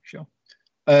 Yeah, sure.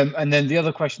 And then the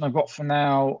other question I've got for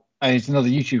now is another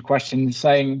YouTube question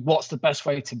saying, what's the best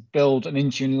way to build an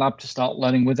Intune lab to start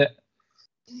learning with it?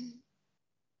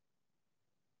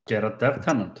 Get a dev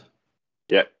tenant.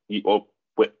 Yeah, or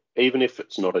even if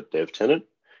it's not a dev tenant,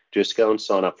 just go and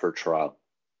sign up for a trial.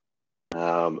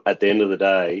 At the end of the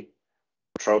day,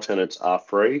 trial tenants are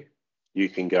free. You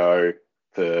can go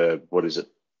for,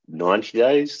 90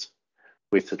 days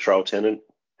with the trial tenant.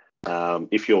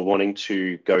 If you're wanting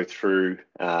to go through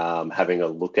having a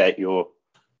look at your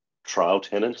trial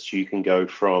tenants, you can go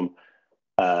from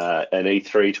an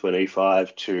E3 to an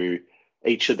E5 to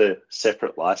each of the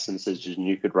separate licenses, and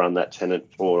you could run that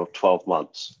tenant for 12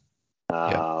 months.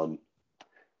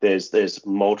 There's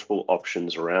multiple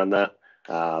options around that.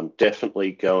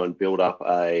 Definitely go and build up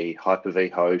a Hyper-V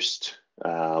host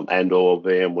and or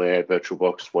VMware,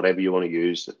 VirtualBox, whatever you want to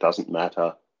use. It doesn't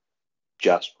matter.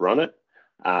 Just run it.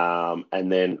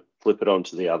 And then flip it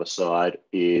onto the other side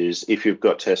is if you've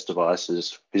got test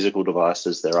devices, physical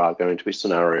devices, there are going to be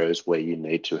scenarios where you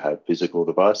need to have physical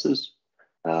devices.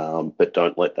 But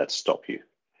don't let that stop you.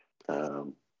 I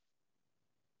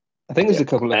think there's a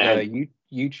couple of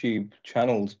YouTube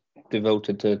channels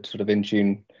devoted to sort of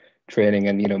Intune training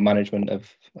and management of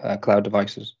cloud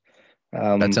devices.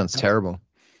 That sounds terrible.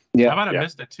 Yeah. I might have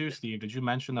missed it too, Steve. Did you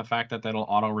mention the fact that that'll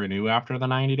auto renew after the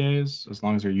 90 days as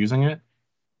long as you're using it?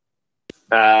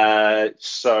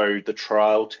 So the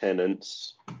trial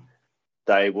tenants,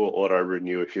 they will auto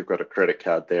renew if you've got a credit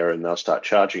card there, and they'll start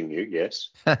charging you. Yes.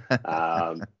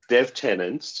 Dev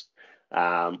tenants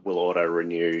will auto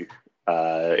renew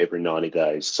every 90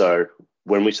 days. So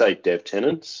when we say dev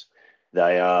tenants,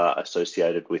 they are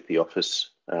associated with the Office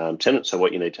tenant. So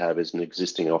what you need to have is an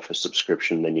existing Office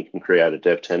subscription. Then you can create a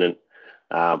dev tenant.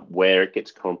 Where it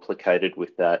gets complicated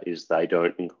with that is they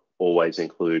don't always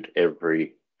include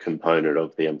every component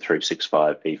of the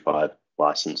M365 V5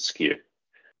 license SKU.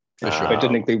 For sure. But it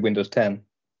didn't include Windows 10,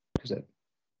 does it?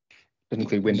 Doesn't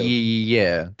include Windows.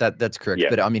 Yeah, that's correct. Yeah.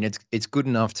 But I mean, it's good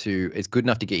enough to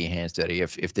get your hands dirty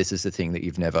if this is the thing that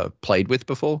you've never played with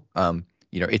before.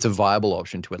 It's a viable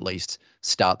option to at least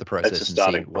start the process and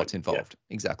see what's involved.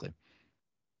 Yeah. Exactly.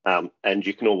 And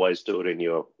you can always do it in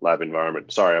your lab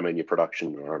environment. Sorry, I mean your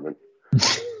production environment.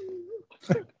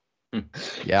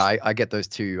 Yeah, I get those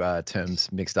two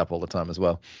terms mixed up all the time as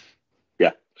well.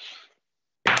 Yeah.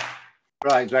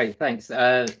 Right, great, thanks.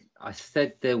 I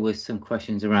said there was some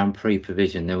questions around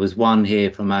pre-provision. There was one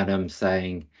here from Adam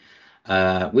saying,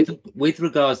 with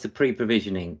regards to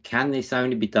pre-provisioning, can this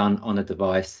only be done on a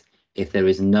device if there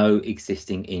is no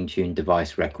existing Intune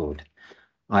device record?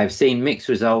 I've seen mixed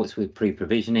results with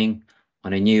pre-provisioning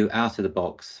on a new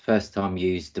out-of-the-box, first-time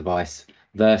used device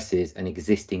versus an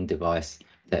existing device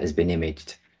that has been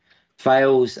imaged.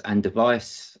 Fails and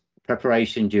device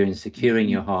preparation during securing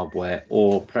your hardware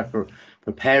or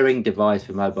preparing device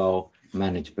for mobile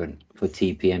management for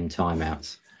TPM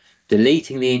timeouts.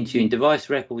 Deleting the Intune device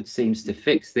record seems to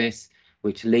fix this,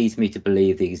 which leads me to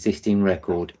believe the existing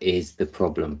record is the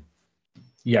problem.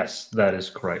 Yes, that is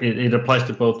correct. It applies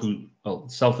to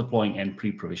both self-deploying and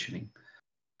pre-provisioning.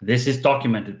 This is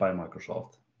documented by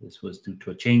Microsoft. This was due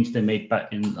to a change they made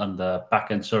on the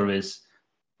backend service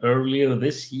earlier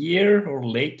this year or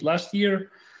late last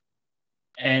year.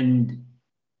 And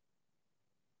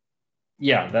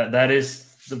yeah, that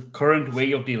is the current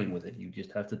way of dealing with it. You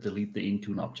just have to delete the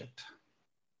Intune object.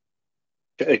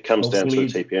 It comes down to the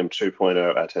TPM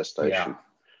 2.0 attestation.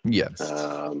 Yeah.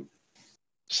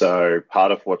 So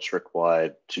part of what's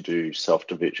required to do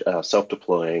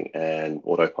self-deploying and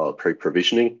Autopilot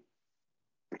pre-provisioning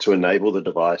to enable the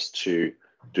device to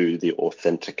do the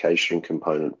authentication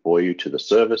component for you to the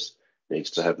service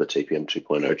needs to have the TPM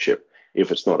 2.0 chip.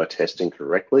 If it's not attesting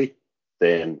correctly,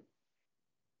 then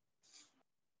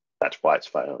that's why it's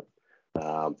failing.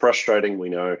 Frustrating, we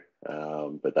know,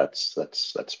 but that's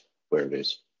where it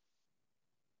is.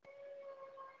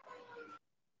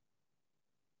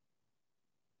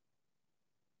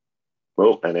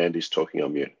 Well, and Andy's talking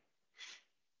on mute.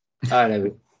 Oh,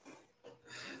 no.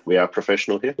 We are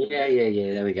professional here. Yeah.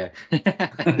 There we go.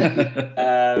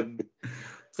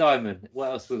 Simon, what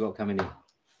else we got coming in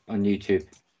on YouTube?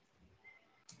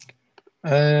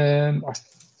 I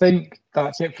think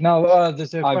that's it for now.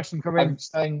 There's a question coming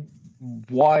saying,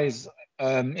 why is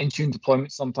Intune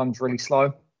deployment sometimes really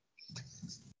slow?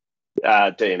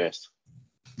 DNS.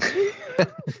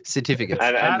 Certificates.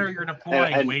 That or you're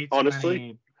deploying way too honestly,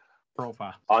 many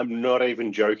profile. I'm not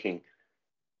even joking.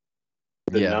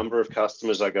 The number of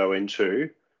customers I go into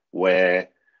where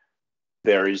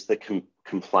there is the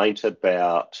complaint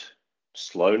about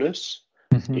slowness,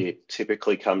 it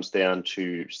typically comes down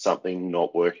to something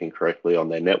not working correctly on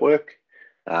their network.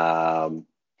 Why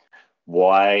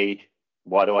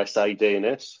do I say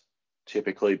DNS?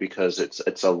 Typically because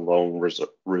it's a long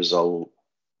resolving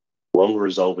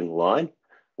line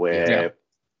where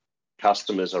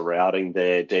customers are routing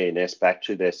their DNS back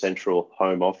to their central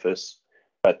home office,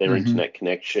 but their internet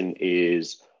connection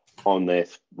is on their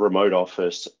remote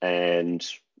office and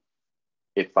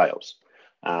it fails.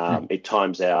 It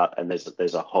times out, and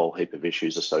there's a whole heap of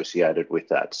issues associated with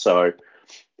that. So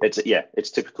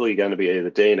it's typically going to be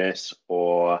either DNS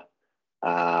or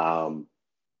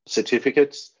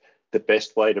certificates. The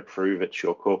best way to prove it's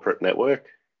your corporate network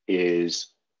is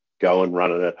go and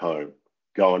run it at home.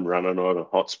 Go and run it on a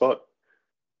hotspot.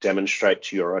 Demonstrate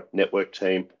to your network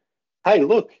team, hey,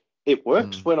 look, it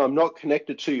works when I'm not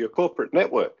connected to your corporate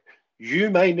network.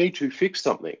 You may need to fix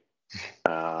something.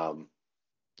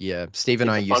 Steve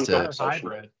and I used to.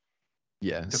 Hybrid.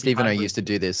 Yeah, Steve and I used to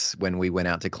do this when we went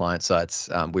out to client sites.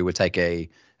 We would take a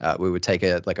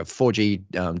 4G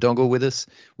dongle with us.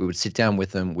 We would sit down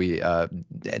with them.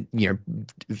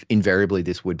 Invariably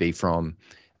this would be from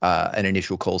an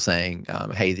initial call saying,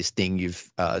 hey, this thing you've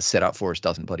set up for us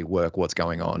doesn't bloody work. What's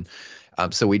going on?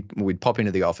 So we'd pop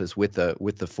into the office with the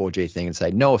 4G thing and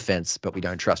say, no offense, but we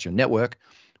don't trust your network.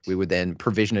 We would then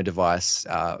provision a device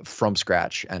from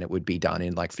scratch, and it would be done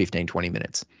in like 15, 20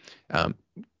 minutes.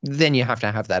 Then you have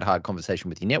to have that hard conversation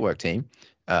with your network team,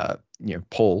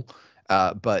 Paul.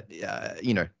 But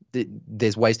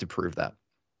there's ways to prove that.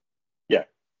 Yeah.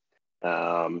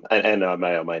 And I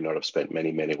may or may not have spent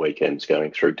many, many weekends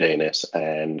going through DNS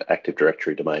and Active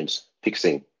Directory domains,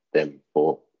 fixing them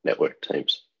for network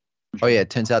teams. Oh, yeah.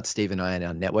 It turns out Steve and I are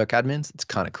now network admins. It's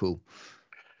kind of cool.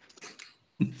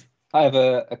 I have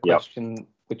a question,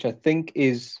 which I think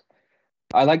is,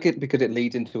 I like it because it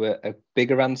leads into a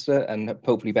bigger answer, and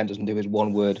hopefully Ben doesn't do his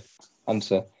one-word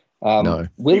answer. No.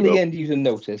 Will the end user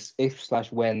notice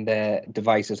if/when their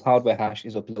device's hardware hash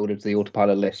is uploaded to the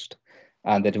Autopilot list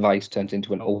and the device turns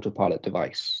into an Autopilot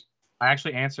device? I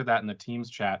actually answered that in the Teams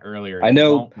chat earlier. I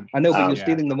know, but you're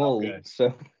stealing them all. Good.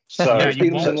 So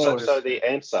the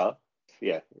answer,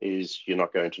 is you're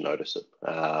not going to notice it.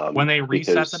 When they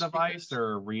reset the device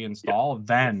or reinstall,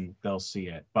 then they'll see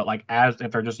it. But like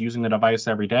if they're just using the device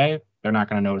every day, they're not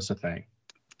going to notice a thing.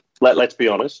 Let's be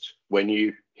honest. When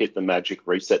you hit the magic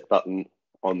reset button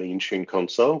on the Intune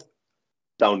console,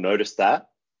 they'll notice that.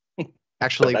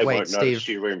 Actually, they wait, won't Steve. Notice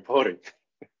you reimporting.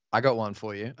 I got one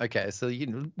for you. Okay, so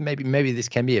maybe this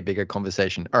can be a bigger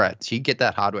conversation. All right, so you get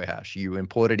that hardware hash, you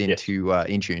import it into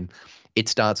Intune. It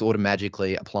starts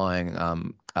automatically applying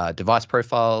device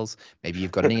profiles. Maybe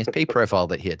you've got an ESP profile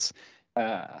that hits.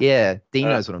 Dean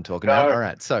knows what I'm talking about. All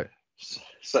right, so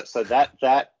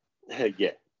that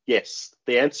yes.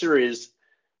 The answer is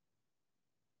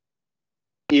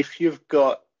if you've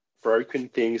got broken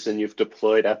things and you've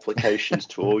deployed applications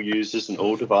to all users and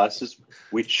all devices,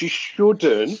 which you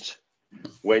shouldn't.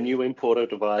 When you import a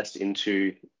device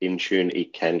into Intune,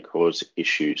 it can cause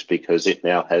issues because it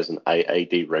now has an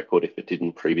AAD record if it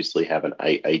didn't previously have an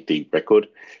AAD record,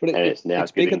 it's now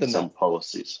getting some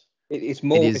policies. It's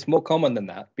more common than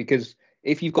that, because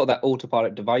if you've got that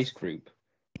Autopilot device group,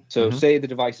 so say the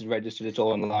device is registered, it's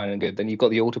all online and good, then you've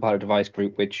got the Autopilot device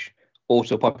group which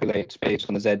auto-populates based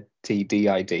on the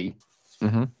ZTDID.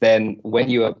 Then when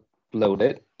you upload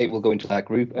it, it will go into that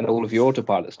group and all of your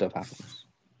Autopilot stuff happens.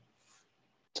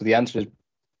 So the answer is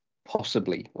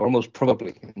possibly, or almost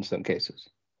probably in some cases.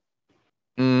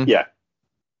 Yeah.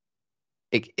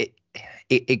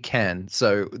 It can.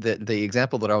 So the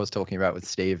example that I was talking about with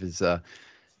Steve is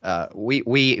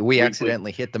we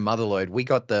accidentally hit the motherload. We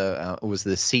got it was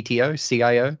the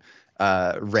CIO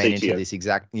ran into this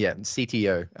exact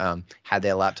CTO had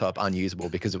their laptop unusable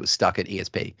because it was stuck at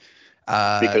ESP.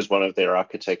 Because one of their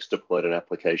architects deployed an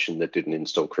application that didn't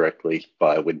install correctly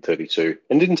via Win32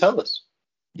 and didn't tell us.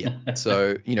 Yeah.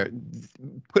 So,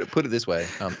 put it this way.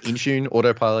 Intune,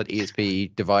 Autopilot,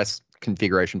 ESP, device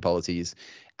configuration policies,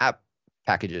 app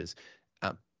packages,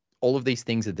 all of these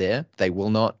things are there. They will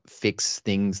not fix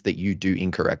things that you do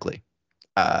incorrectly.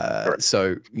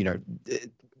 So,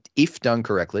 if done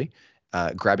correctly,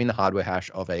 grabbing the hardware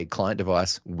hash of a client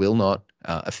device will not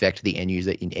affect the end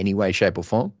user in any way, shape, or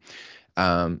form.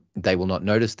 They will not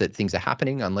notice that things are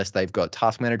happening unless they've got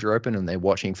Task Manager open and they're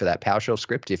watching for that PowerShell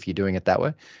script. If you're doing it that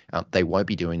way, they won't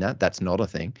be doing that. That's not a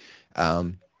thing.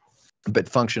 But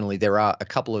functionally, there are a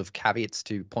couple of caveats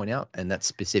to point out, and that's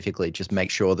specifically just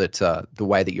make sure that the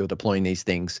way that you're deploying these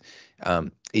things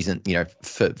isn't,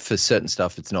 for certain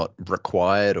stuff, it's not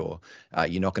required, or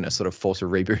you're not going to sort of force a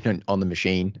reboot on the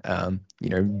machine,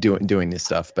 doing this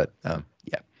stuff. But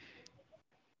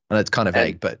and it's kind of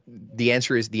vague, but the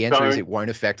answer is it won't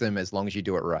affect them as long as you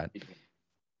do it right.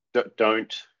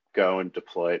 Don't go and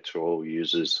deploy it to all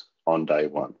users on day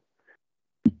one.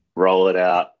 Roll it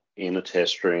out in a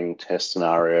test string, test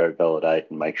scenario, validate,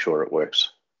 and make sure it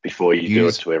works before you do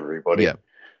it to everybody. Yeah.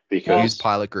 Because use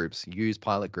pilot groups.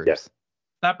 Yeah.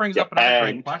 That brings up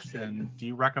another great question. Do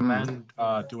you recommend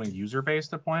doing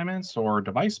user-based deployments or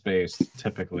device-based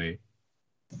typically?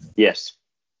 Yes.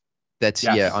 That's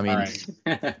yes. I mean, right.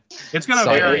 It's going to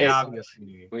vary,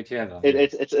 obviously. Whichever.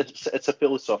 It's a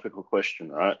philosophical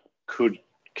question, right?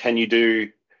 Can you do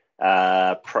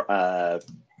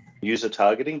user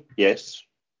targeting? Yes.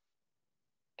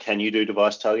 Can you do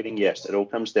device targeting? Yes. It all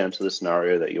comes down to the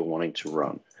scenario that you're wanting to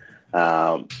run.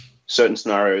 Certain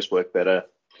scenarios work better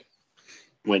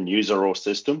when user or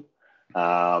system.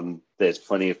 There's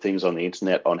plenty of things on the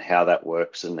internet on how that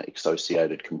works and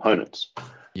associated components.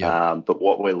 Yeah. But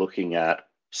what we're looking at,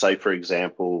 say, for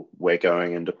example, we're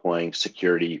going and deploying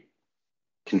security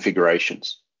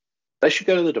configurations. They should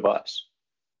go to the device.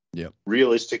 Yeah.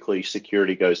 Realistically,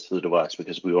 security goes to the device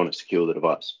because we want to secure the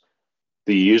device.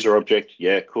 The user object,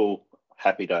 cool,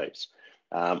 happy days.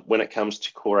 When it comes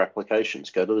to core applications,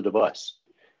 go to the device.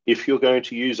 if you're going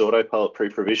to use Autopilot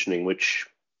pre-provisioning, which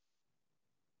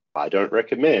I don't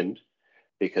recommend,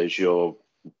 because you're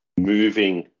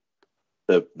moving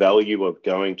the value of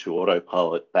going to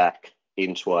Autopilot back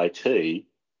into IT,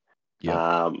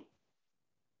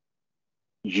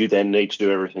 you then need to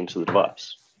do everything to the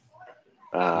device.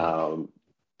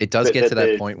 It does get to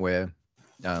that point where,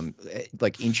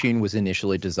 like Intune was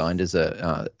initially designed as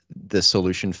the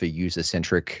solution for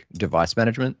user-centric device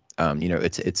management.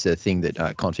 It's a thing that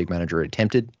Config Manager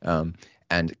attempted,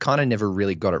 and kind of never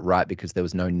really got it right because there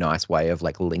was no nice way of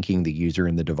like linking the user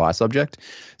and the device object.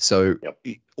 So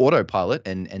Autopilot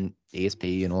and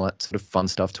ESP and all that sort of fun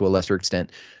stuff to a lesser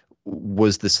extent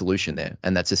was the solution there.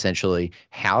 And that's essentially,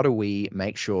 how do we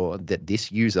make sure that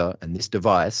this user and this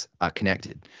device are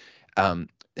connected? And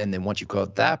then once you've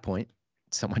got that point,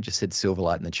 someone just said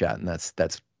Silverlight in the chat, and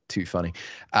that's too funny.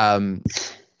 Hang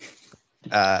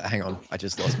on, I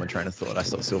just lost my train of thought. I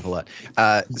saw Silverlight.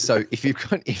 So if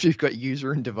you've got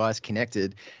user and device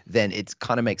connected, then it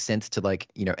kind of makes sense to, like,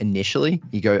 initially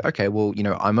you go, okay, well,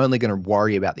 I'm only going to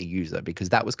worry about the user, because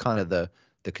that was kind of the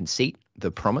conceit, the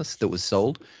promise that was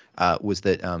sold, was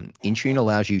that Intune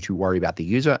allows you to worry about the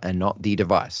user and not the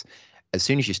device. As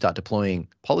soon as you start deploying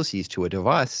policies to a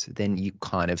device, then you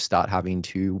kind of start having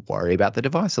to worry about the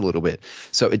device a little bit.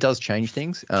 So it does change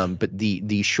things. But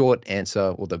the short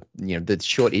answer, or the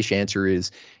short-ish answer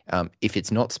is, if it's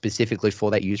not specifically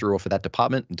for that user or for that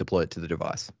department, deploy it to the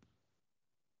device.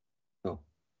 Cool.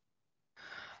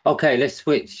 Okay, let's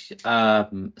switch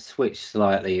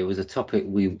slightly. It was a topic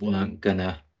we weren't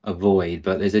gonna avoid,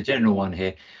 but there's a general one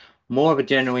here. More of a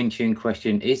general Intune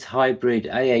question: is hybrid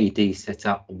AAD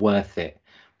setup worth it?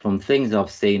 From things I've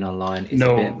seen online,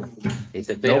 it's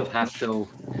a bit of hassle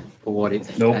for what it's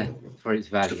for its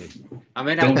value. I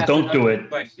mean, don't do it.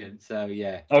 Question. So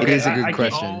yeah, okay, it is a good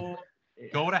question.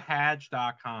 Go to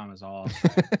Hadge.com is all.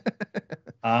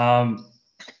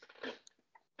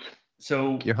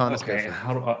 So Johannes, okay,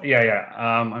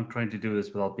 I'm trying to do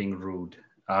this without being rude.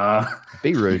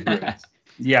 Be rude.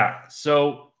 Yeah.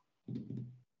 So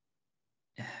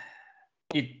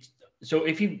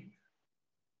if you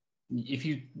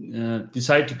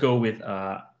decide to go with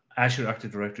Azure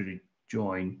Active Directory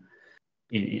join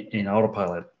in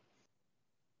Autopilot,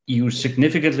 you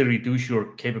significantly reduce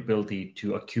your capability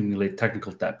to accumulate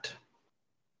technical debt.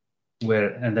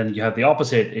 And then you have the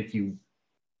opposite if you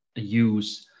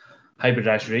use hybrid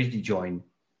Azure AD join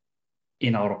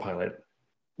in Autopilot.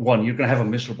 One, you're going to have a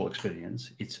miserable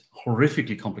experience. It's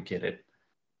horrifically complicated.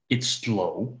 It's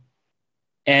slow.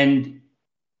 And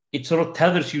it sort of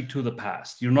tethers you to the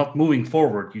past. You're not moving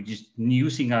forward. You're just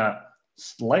using a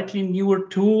slightly newer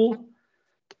tool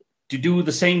to do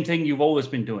the same thing you've always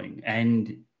been doing.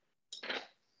 And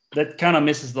that kind of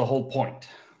misses the whole point.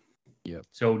 Yep.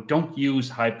 So don't use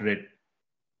hybrid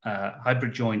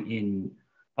join in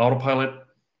Autopilot.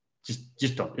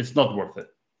 Just don't. It's not worth it.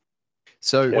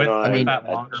 So with that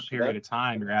longer period of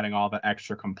time, you're adding all that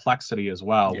extra complexity as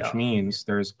well, which means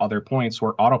there's other points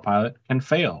where Autopilot can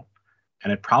fail.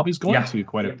 And it probably is going to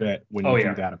quite a bit when you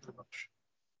do that approach.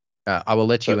 I will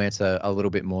let you answer a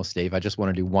little bit more, Steve. I just want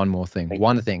to do one more thing.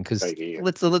 Because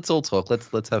let's all talk.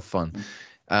 Let's have fun.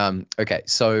 Okay,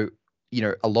 so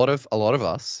a lot of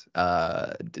us,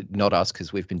 not us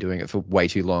because we've been doing it for way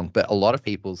too long, but a lot of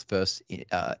people's first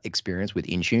experience with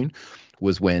Intune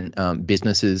was when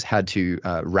businesses had to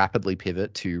rapidly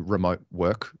pivot to remote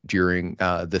work during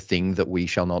the thing that we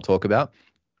shall not talk about.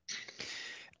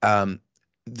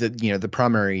 The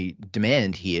primary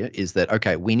demand here is that,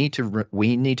 okay, we need to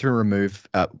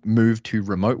move to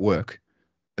remote work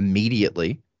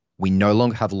immediately. We no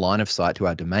longer have line of sight to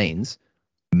our domains.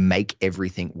 Make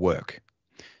everything work.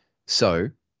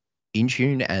 So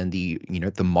Intune and the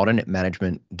modern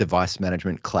management, device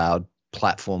management, cloud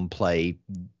platform play,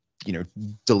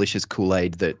 delicious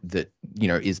Kool-Aid that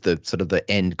is the sort of the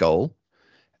end goal,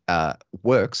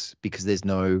 works because there's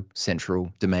no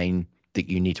central domain that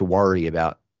you need to worry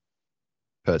about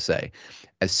per se.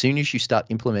 As soon as you start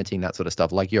implementing that sort of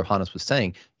stuff, like Johannes was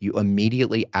saying, you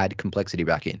immediately add complexity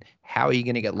back in. How are you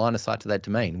going to get line of sight to that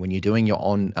domain when you're doing your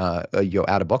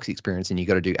out-of-box experience and you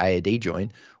got to do AAD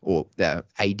join or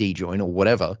AD join or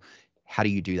whatever? How do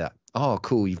you do that? Oh,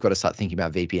 cool. You've got to start thinking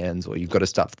about VPNs, or you've got to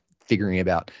start figuring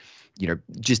about,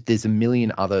 just there's a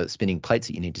million other spinning plates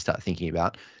that you need to start thinking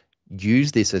about.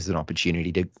 Use this as an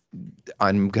opportunity to,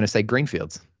 I'm going to say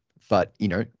greenfields, but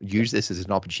use this as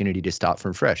an opportunity to start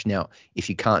from fresh. Now, if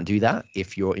you can't do that,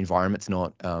 if your environment's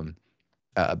not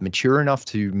mature enough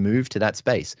to move to that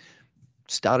space,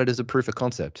 start it as a proof of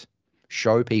concept.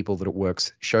 Show people that it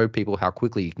works. Show people how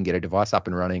quickly you can get a device up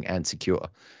and running and secure.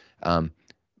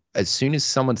 as soon as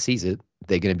someone sees it,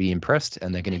 they're going to be impressed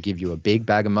and they're going to give you a big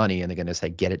bag of money and they're going to say,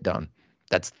 get it done.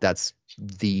 That's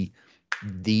the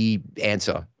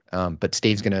answer. But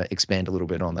Steve's going to expand a little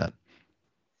bit on that.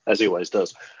 As he always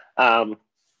does.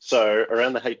 So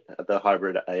around the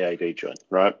hybrid AAD join,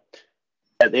 right?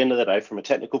 At the end of the day, from a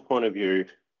technical point of view,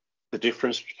 the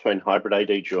difference between hybrid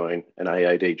AD join and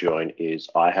AAD join is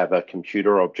I have a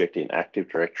computer object in Active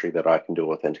Directory that I can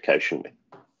do authentication with.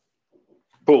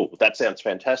 Cool, that sounds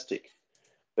fantastic.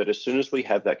 But as soon as we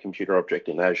have that computer object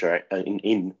in Azure,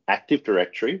 in Active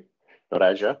Directory, not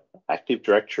Azure, Active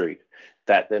Directory,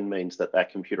 that then means that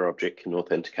that computer object can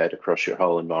authenticate across your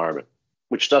whole environment,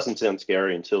 which doesn't sound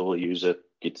scary until a user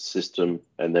gets the system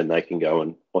and then they can go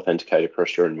and authenticate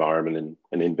across your environment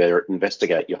and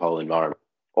investigate your whole environment.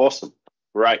 Awesome,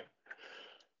 great.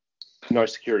 No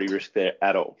security risk there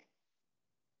at all.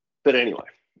 But anyway,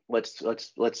 let's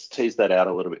tease that out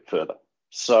a little bit further.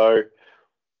 So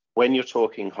when you're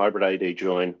talking hybrid AD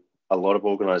join, a lot of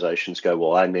organizations go,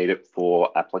 well, I need it for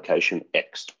application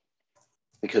X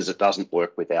because it doesn't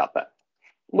work without that.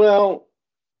 Well,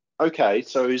 okay,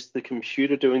 so is the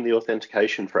computer doing the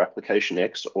authentication for application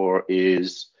X or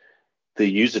is the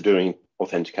user doing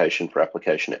authentication for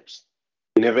application X?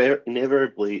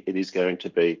 Inevitably, it is going to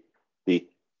be the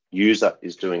user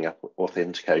is doing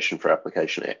authentication for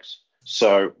application X.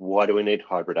 So why do we need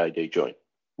hybrid AD join?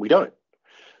 We don't.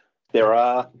 There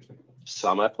are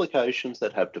some applications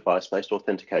that have device-based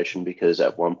authentication because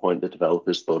at one point the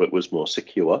developers thought it was more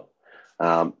secure.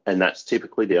 And that's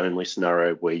typically the only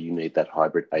scenario where you need that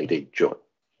hybrid AD join.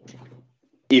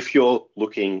 If you're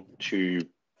looking to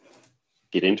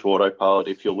get into Autopilot,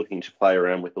 if you're looking to play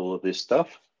around with all of this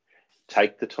stuff,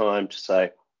 take the time to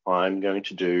say, I'm going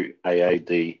to do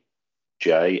AADJ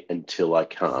until I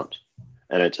can't.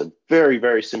 And it's a very,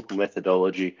 very simple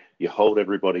methodology. You hold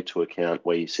everybody to account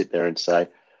where you sit there and say,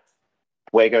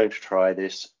 we're going to try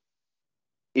this.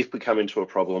 If we come into a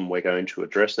problem, we're going to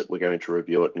address it. We're going to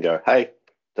review it and go, hey,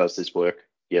 does this work?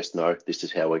 Yes, no, this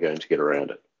is how we're going to get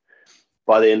around it.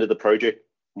 By the end of the project,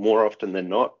 more often than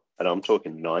not, and I'm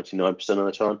talking 99% of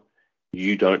the time,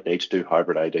 you don't need to do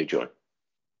hybrid AD join,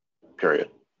 period.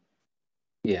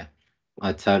 Yeah,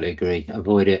 I totally agree.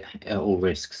 Avoid it at all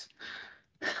risks.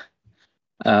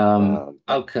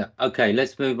 Okay,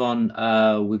 let's move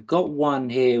on. We've got one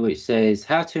here which says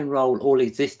how to enroll all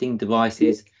existing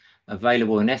devices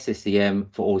available in SSCM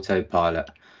for Autopilot.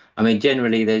 I mean,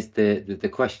 generally, there's the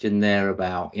question there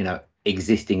about, you know,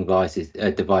 existing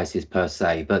devices per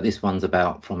se, but this one's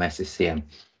about from SSCM.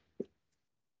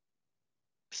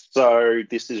 So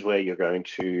this is where you're going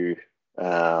to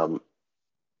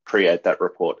create that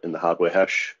report in the hardware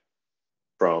hash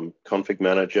from config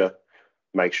manager.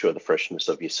 Make sure the freshness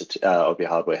of your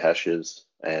hardware hashes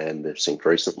and they've synced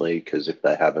recently, because if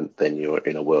they haven't, then you're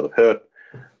in a world of hurt.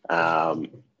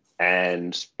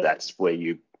 And that's where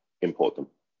you import them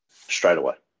straight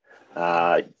away.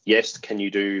 Yes, can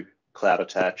you do cloud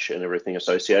attach and everything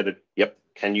associated? Yep.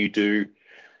 Can you do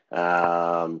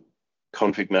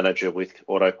config manager with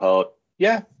Autopilot?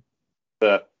 Yeah.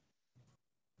 But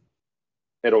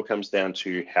it all comes down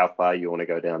to how far you want to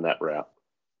go down that route.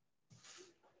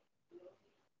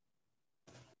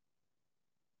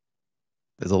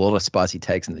 There's a lot of spicy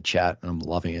takes in the chat, and I'm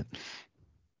loving it.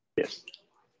 Yes.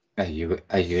 As you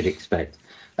would expect.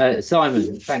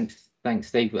 Simon, thanks,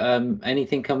 Steve.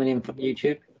 Anything coming in from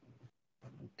YouTube?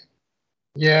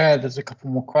 Yeah, there's a couple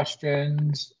more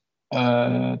questions.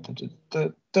 There's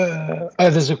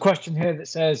a question here that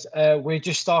says, we're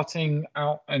just starting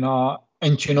out in our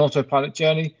Intune Autopilot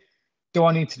journey. Do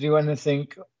I need to do anything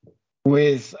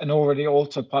with an already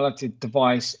autopiloted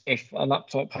device if a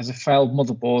laptop has a failed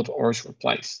motherboard or is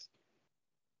replaced?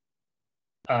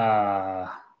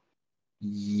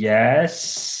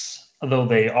 Yes, although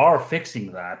they are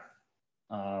fixing that.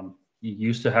 You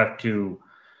used to have to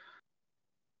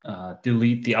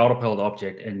delete the Autopilot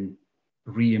object and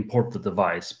re-import the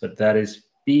device, but that is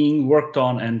being worked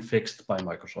on and fixed by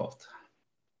Microsoft.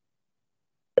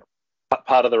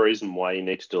 Part of the reason why you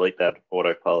need to delete that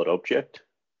Autopilot object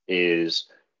is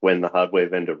when the hardware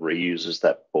vendor reuses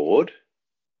that board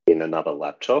in another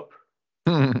laptop,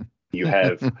 you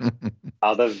have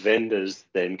other vendors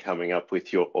then coming up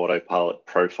with your Autopilot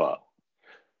profile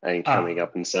and coming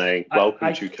up and saying,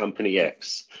 welcome to company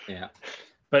X. Yeah.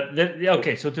 But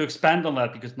okay, so to expand on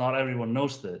that, because not everyone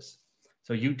knows this.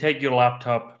 So you take your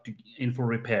laptop in for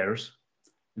repairs,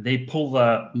 they pull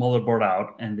the motherboard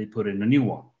out and they put in a new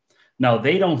one. Now,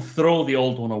 they don't throw the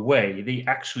old one away. They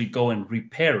actually go and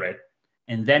repair it,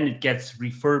 and then it gets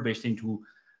refurbished into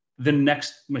the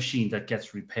next machine that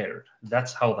gets repaired.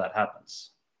 That's how that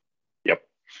happens. Yep.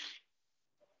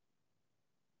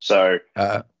 So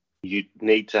you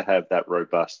need to have that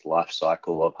robust life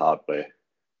cycle of hardware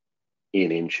in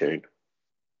Intune,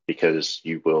 because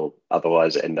you will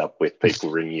otherwise end up with people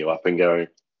ringing you up and going,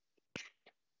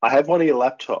 I have one of your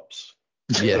laptops,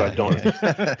 but I don't.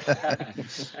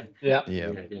 Yeah.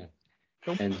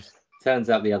 And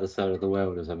turns out the other side of the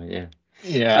world or something.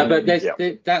 Yeah. But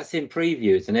that's in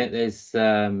preview, isn't it? There's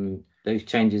those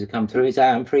changes have come through. Is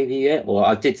that in preview yet? Or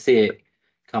I did see it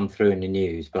come through in the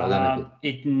news, but I don't know.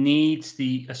 It needs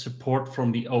the support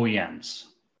from the OEMs,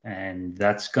 and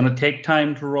that's going to take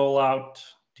time to roll out,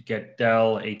 to get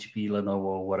Dell, HP,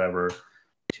 Lenovo, whatever,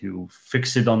 to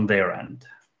fix it on their end.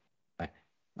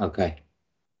 Okay.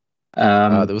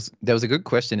 There was a good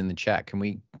question in the chat.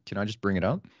 Can I just bring it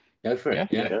up? Go for it.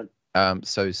 Yeah.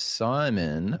 So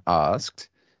Simon asked,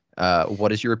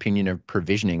 what is your opinion of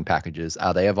provisioning packages?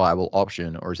 Are they a viable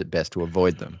option, or is it best to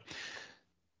avoid them?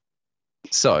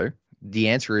 So the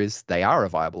answer is they are a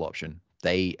viable option.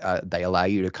 They allow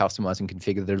you to customize and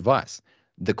configure the device.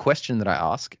 The question that I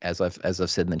ask, as I've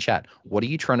said in the chat, what are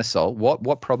you trying to solve?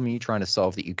 What problem are you trying to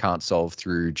solve that you can't solve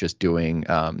through just doing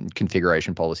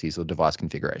configuration policies or device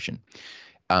configuration?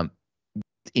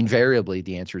 Invariably,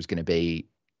 the answer is going to be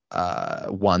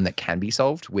one that can be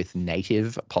solved with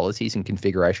native policies and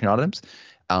configuration items.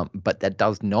 But that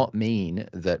does not mean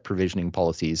that provisioning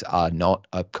policies are not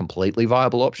a completely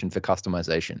viable option for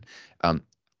customization.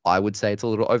 I would say it's a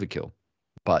little overkill,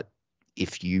 but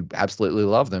if you absolutely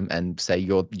love them and say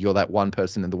you're that one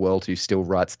person in the world who still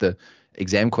writes the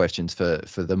exam questions for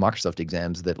the Microsoft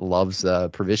exams that loves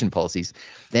provision policies,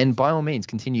 then by all means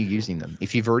continue using them.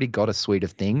 If you've already got a suite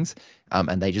of things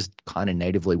and they just kind of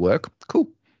natively work, cool.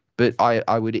 But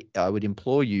I would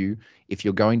implore you, if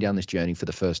you're going down this journey for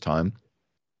the first time,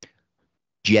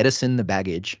 jettison the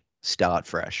baggage, start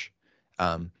fresh.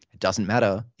 It doesn't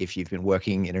matter if you've been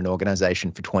working in an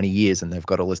organization for 20 years and they've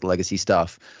got all this legacy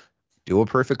stuff. Do a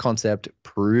proof of concept,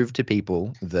 prove to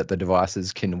people that the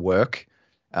devices can work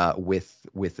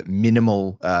with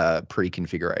minimal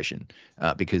pre-configuration,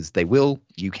 because they will,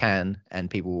 you can, and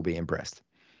people will be impressed.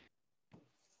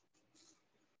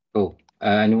 Cool.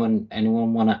 Anyone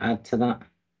want to add to that?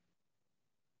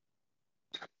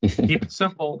 Keep it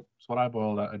simple. That's what I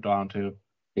boiled it down to.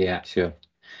 Yeah, sure.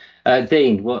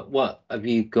 Dean, what have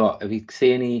you got? Have you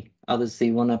seen any others that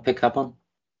you want to pick up on?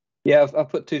 Yeah, I've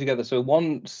put two together. So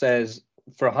one says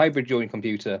for a hybrid joint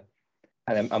computer,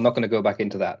 and I'm not going to go back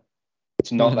into that.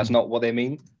 It's not. That's not what they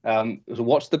mean. So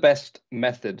what's the best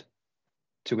method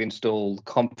to install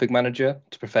Config Manager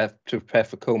to prepare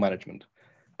for co-management?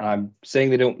 And I'm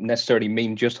saying they don't necessarily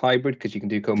mean just hybrid, because you can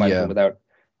do co-management without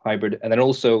hybrid. And then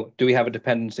also, do we have a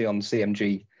dependency on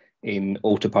CMG in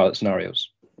Autopilot scenarios?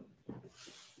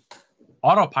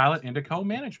 Autopilot into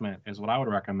co-management is what I would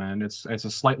recommend. It's a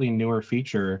slightly newer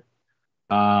feature,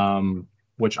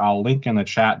 which I'll link in the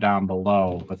chat down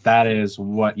below. But that is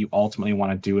what you ultimately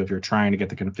want to do if you're trying to get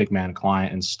the ConfigMan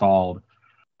client installed,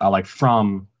 like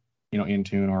from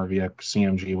Intune or via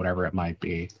CMG, whatever it might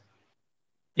be.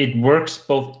 It works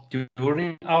both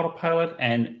during Autopilot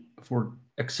and for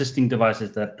existing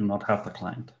devices that do not have the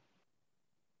client.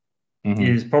 Mm-hmm. It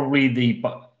is probably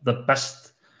the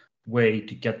best way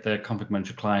to get the Config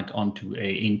Manager client onto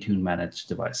a Intune managed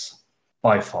device,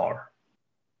 by far.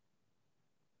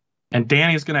 And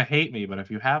Danny's going to hate me, but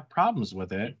if you have problems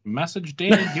with it, message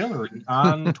Danny Guillory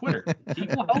on Twitter. He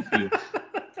will help you.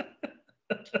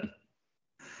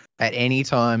 At any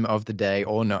time of the day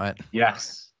or night.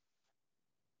 Yes.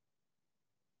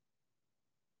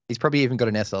 He's probably even got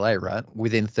an SLA, right?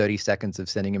 Within 30 seconds of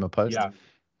sending him a post. Yeah.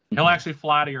 He'll actually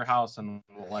fly to your house and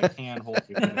hand hold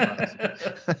you.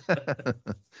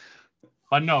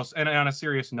 But no, and on a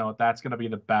serious note, that's going to be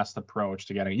the best approach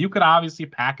to getting it. You could obviously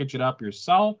package it up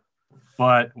yourself,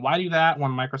 but why do that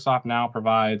when Microsoft now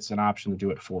provides an option to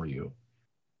do it for you?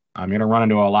 You're going to run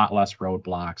into a lot less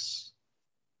roadblocks.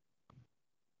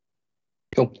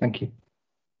 Cool, thank you.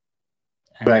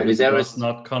 Right, it does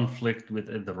not conflict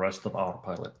with the rest of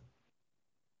Autopilot,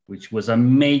 which was a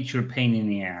major pain in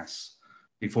the ass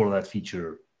before that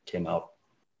feature came out.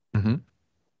 Mm-hmm.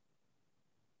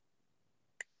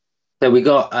 So we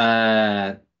got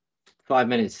 5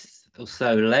 minutes or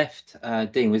so left.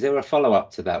 Dean, was there a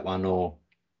follow-up to that one, or?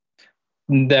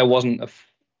 There wasn't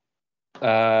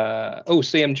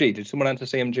CMG. Did someone answer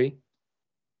CMG?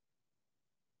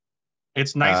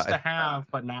 It's nice to have,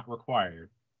 but not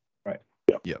required. Right.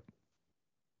 Yep.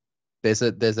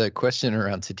 There's a question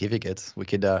around certificates. We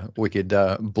could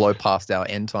blow past our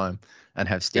end time and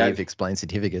have Steve explain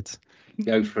certificates.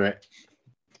 Go for it.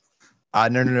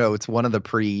 No. It's one of the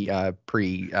pre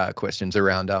questions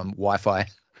around Wi-Fi.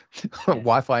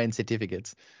 Wi-Fi and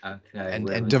certificates. Okay.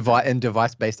 And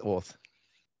device-based auth.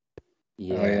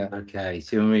 Yeah. Okay.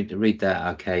 So you want me to read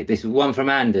that? Okay. This is one from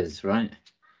Anders, right?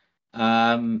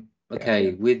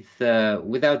 Okay. With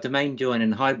our domain join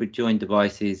and hybrid join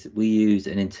devices, we use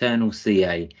an internal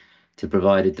CA to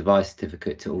provide a device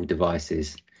certificate to all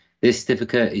devices. This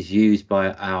certificate is used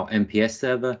by our MPS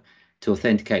server to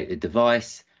authenticate the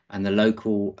device and the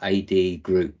local AD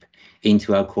group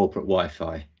into our corporate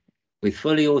Wi-Fi. With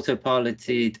fully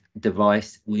autopiloted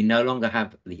device, we no longer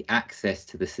have the access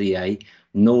to the CA,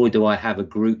 nor do I have a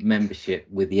group membership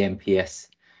with the MPS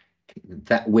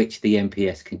which the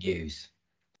MPS can use.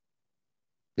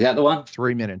 Is that the one?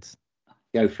 3 minutes.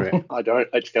 Go for it.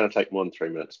 It's going to take more than 3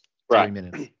 minutes. 3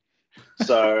 minutes.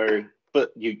 So,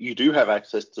 but you do have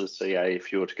access to the CA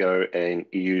if you were to go and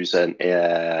use an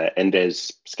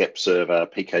NDES SCEP server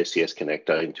PKCS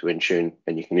connector into Intune,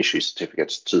 and you can issue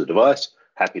certificates to the device.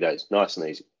 Happy days, nice and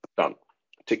easy, done.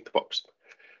 Tick the box.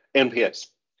 NPS,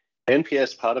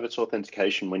 part of its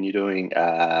authentication when you're doing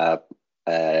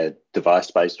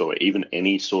device-based or even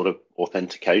any sort of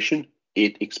authentication,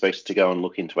 it expects to go and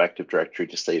look into Active Directory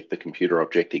to see if the computer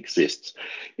object exists.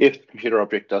 If the computer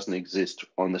object doesn't exist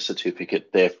on the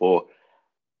certificate, therefore,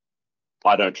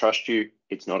 I don't trust you,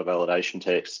 it's not a validation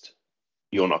text,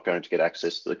 you're not going to get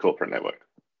access to the corporate network.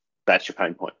 That's your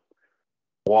pain point.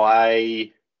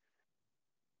 Why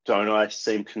don't I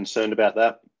seem concerned about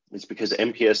that? It's because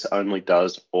MPS only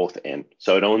does auth N.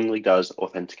 So it only does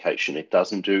authentication. It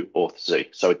doesn't do auth Z.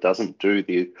 So it doesn't do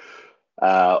the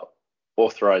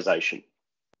authorization.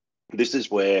 This is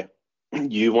where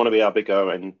you want to be able to go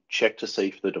and check to see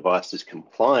if the device is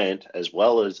compliant, as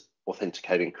well as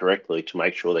authenticating correctly to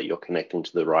make sure that you're connecting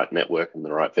to the right network and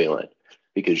the right VLAN.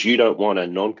 Because you don't want a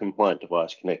non-compliant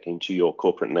device connecting to your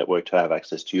corporate network to have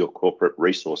access to your corporate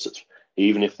resources,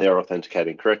 even if they're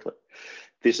authenticating correctly.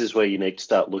 This is where you need to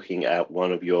start looking at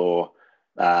one of your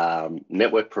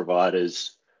network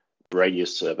providers'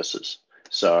 radius services.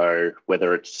 So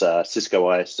whether it's Cisco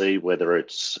ISC, whether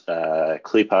it's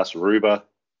ClearPass Aruba,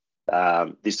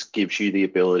 this gives you the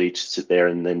ability to sit there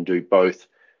and then do both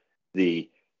the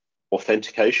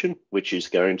authentication, which is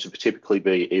going to typically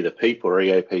be either PEEP or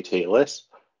EAP TLS,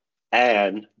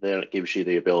 and then it gives you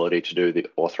the ability to do the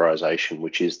authorization,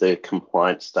 which is the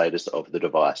compliance status of the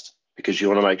device, because you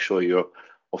want to make sure you're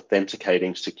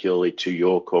authenticating securely to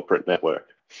your corporate network.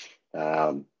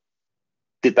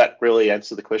 Did that really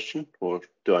answer the question, or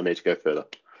do I need to go further?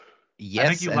 Yes, I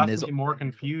think you left me more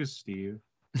confused, Steve.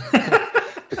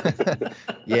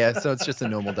 Yeah, so it's just a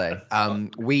normal day.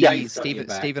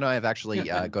 Steve and I have actually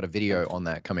got a video on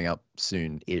that coming up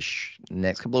soon-ish,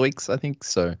 next couple of weeks, I think.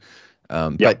 So,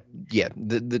 but yeah,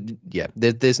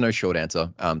 there's no short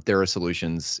answer. There are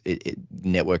solutions.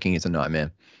 Networking is a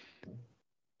nightmare.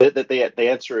 The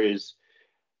answer is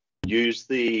use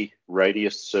the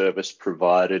radius service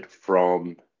provided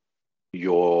from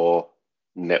your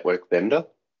network vendor.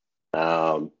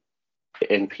 NPS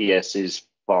is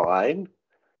fine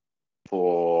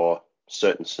for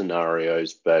certain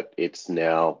scenarios, but it's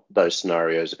now those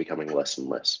scenarios are becoming less and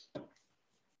less.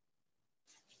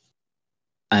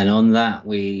 And on that,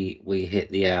 we hit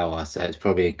the hour, so it's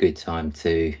probably a good time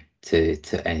to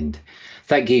end.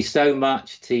 Thank you so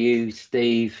much to you,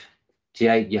 Steve,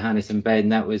 Jake, Johannes, and Ben.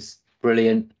 That was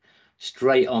brilliant.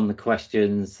 Straight on the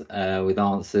questions with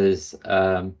answers.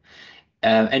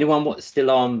 Anyone what's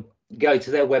still on, go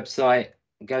to their website,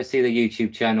 go see the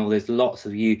YouTube channel. There's lots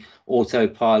of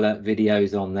autopilot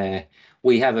videos on there.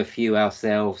 We have a few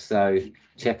ourselves, so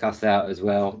check us out as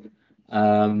well.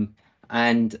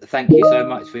 And thank you so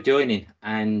much for joining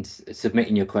and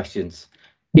submitting your questions.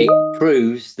 It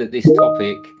proves that this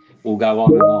topic will go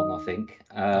on and on, I think.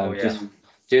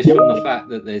 Just from the fact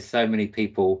that there's so many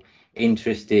people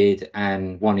interested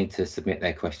and wanting to submit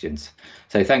their questions.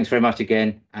 So thanks very much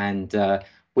again, and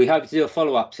we hope to do a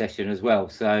follow-up session as well,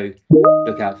 so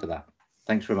look out for that.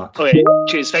 Thanks very much. Okay,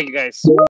 cheers. Thank you, guys.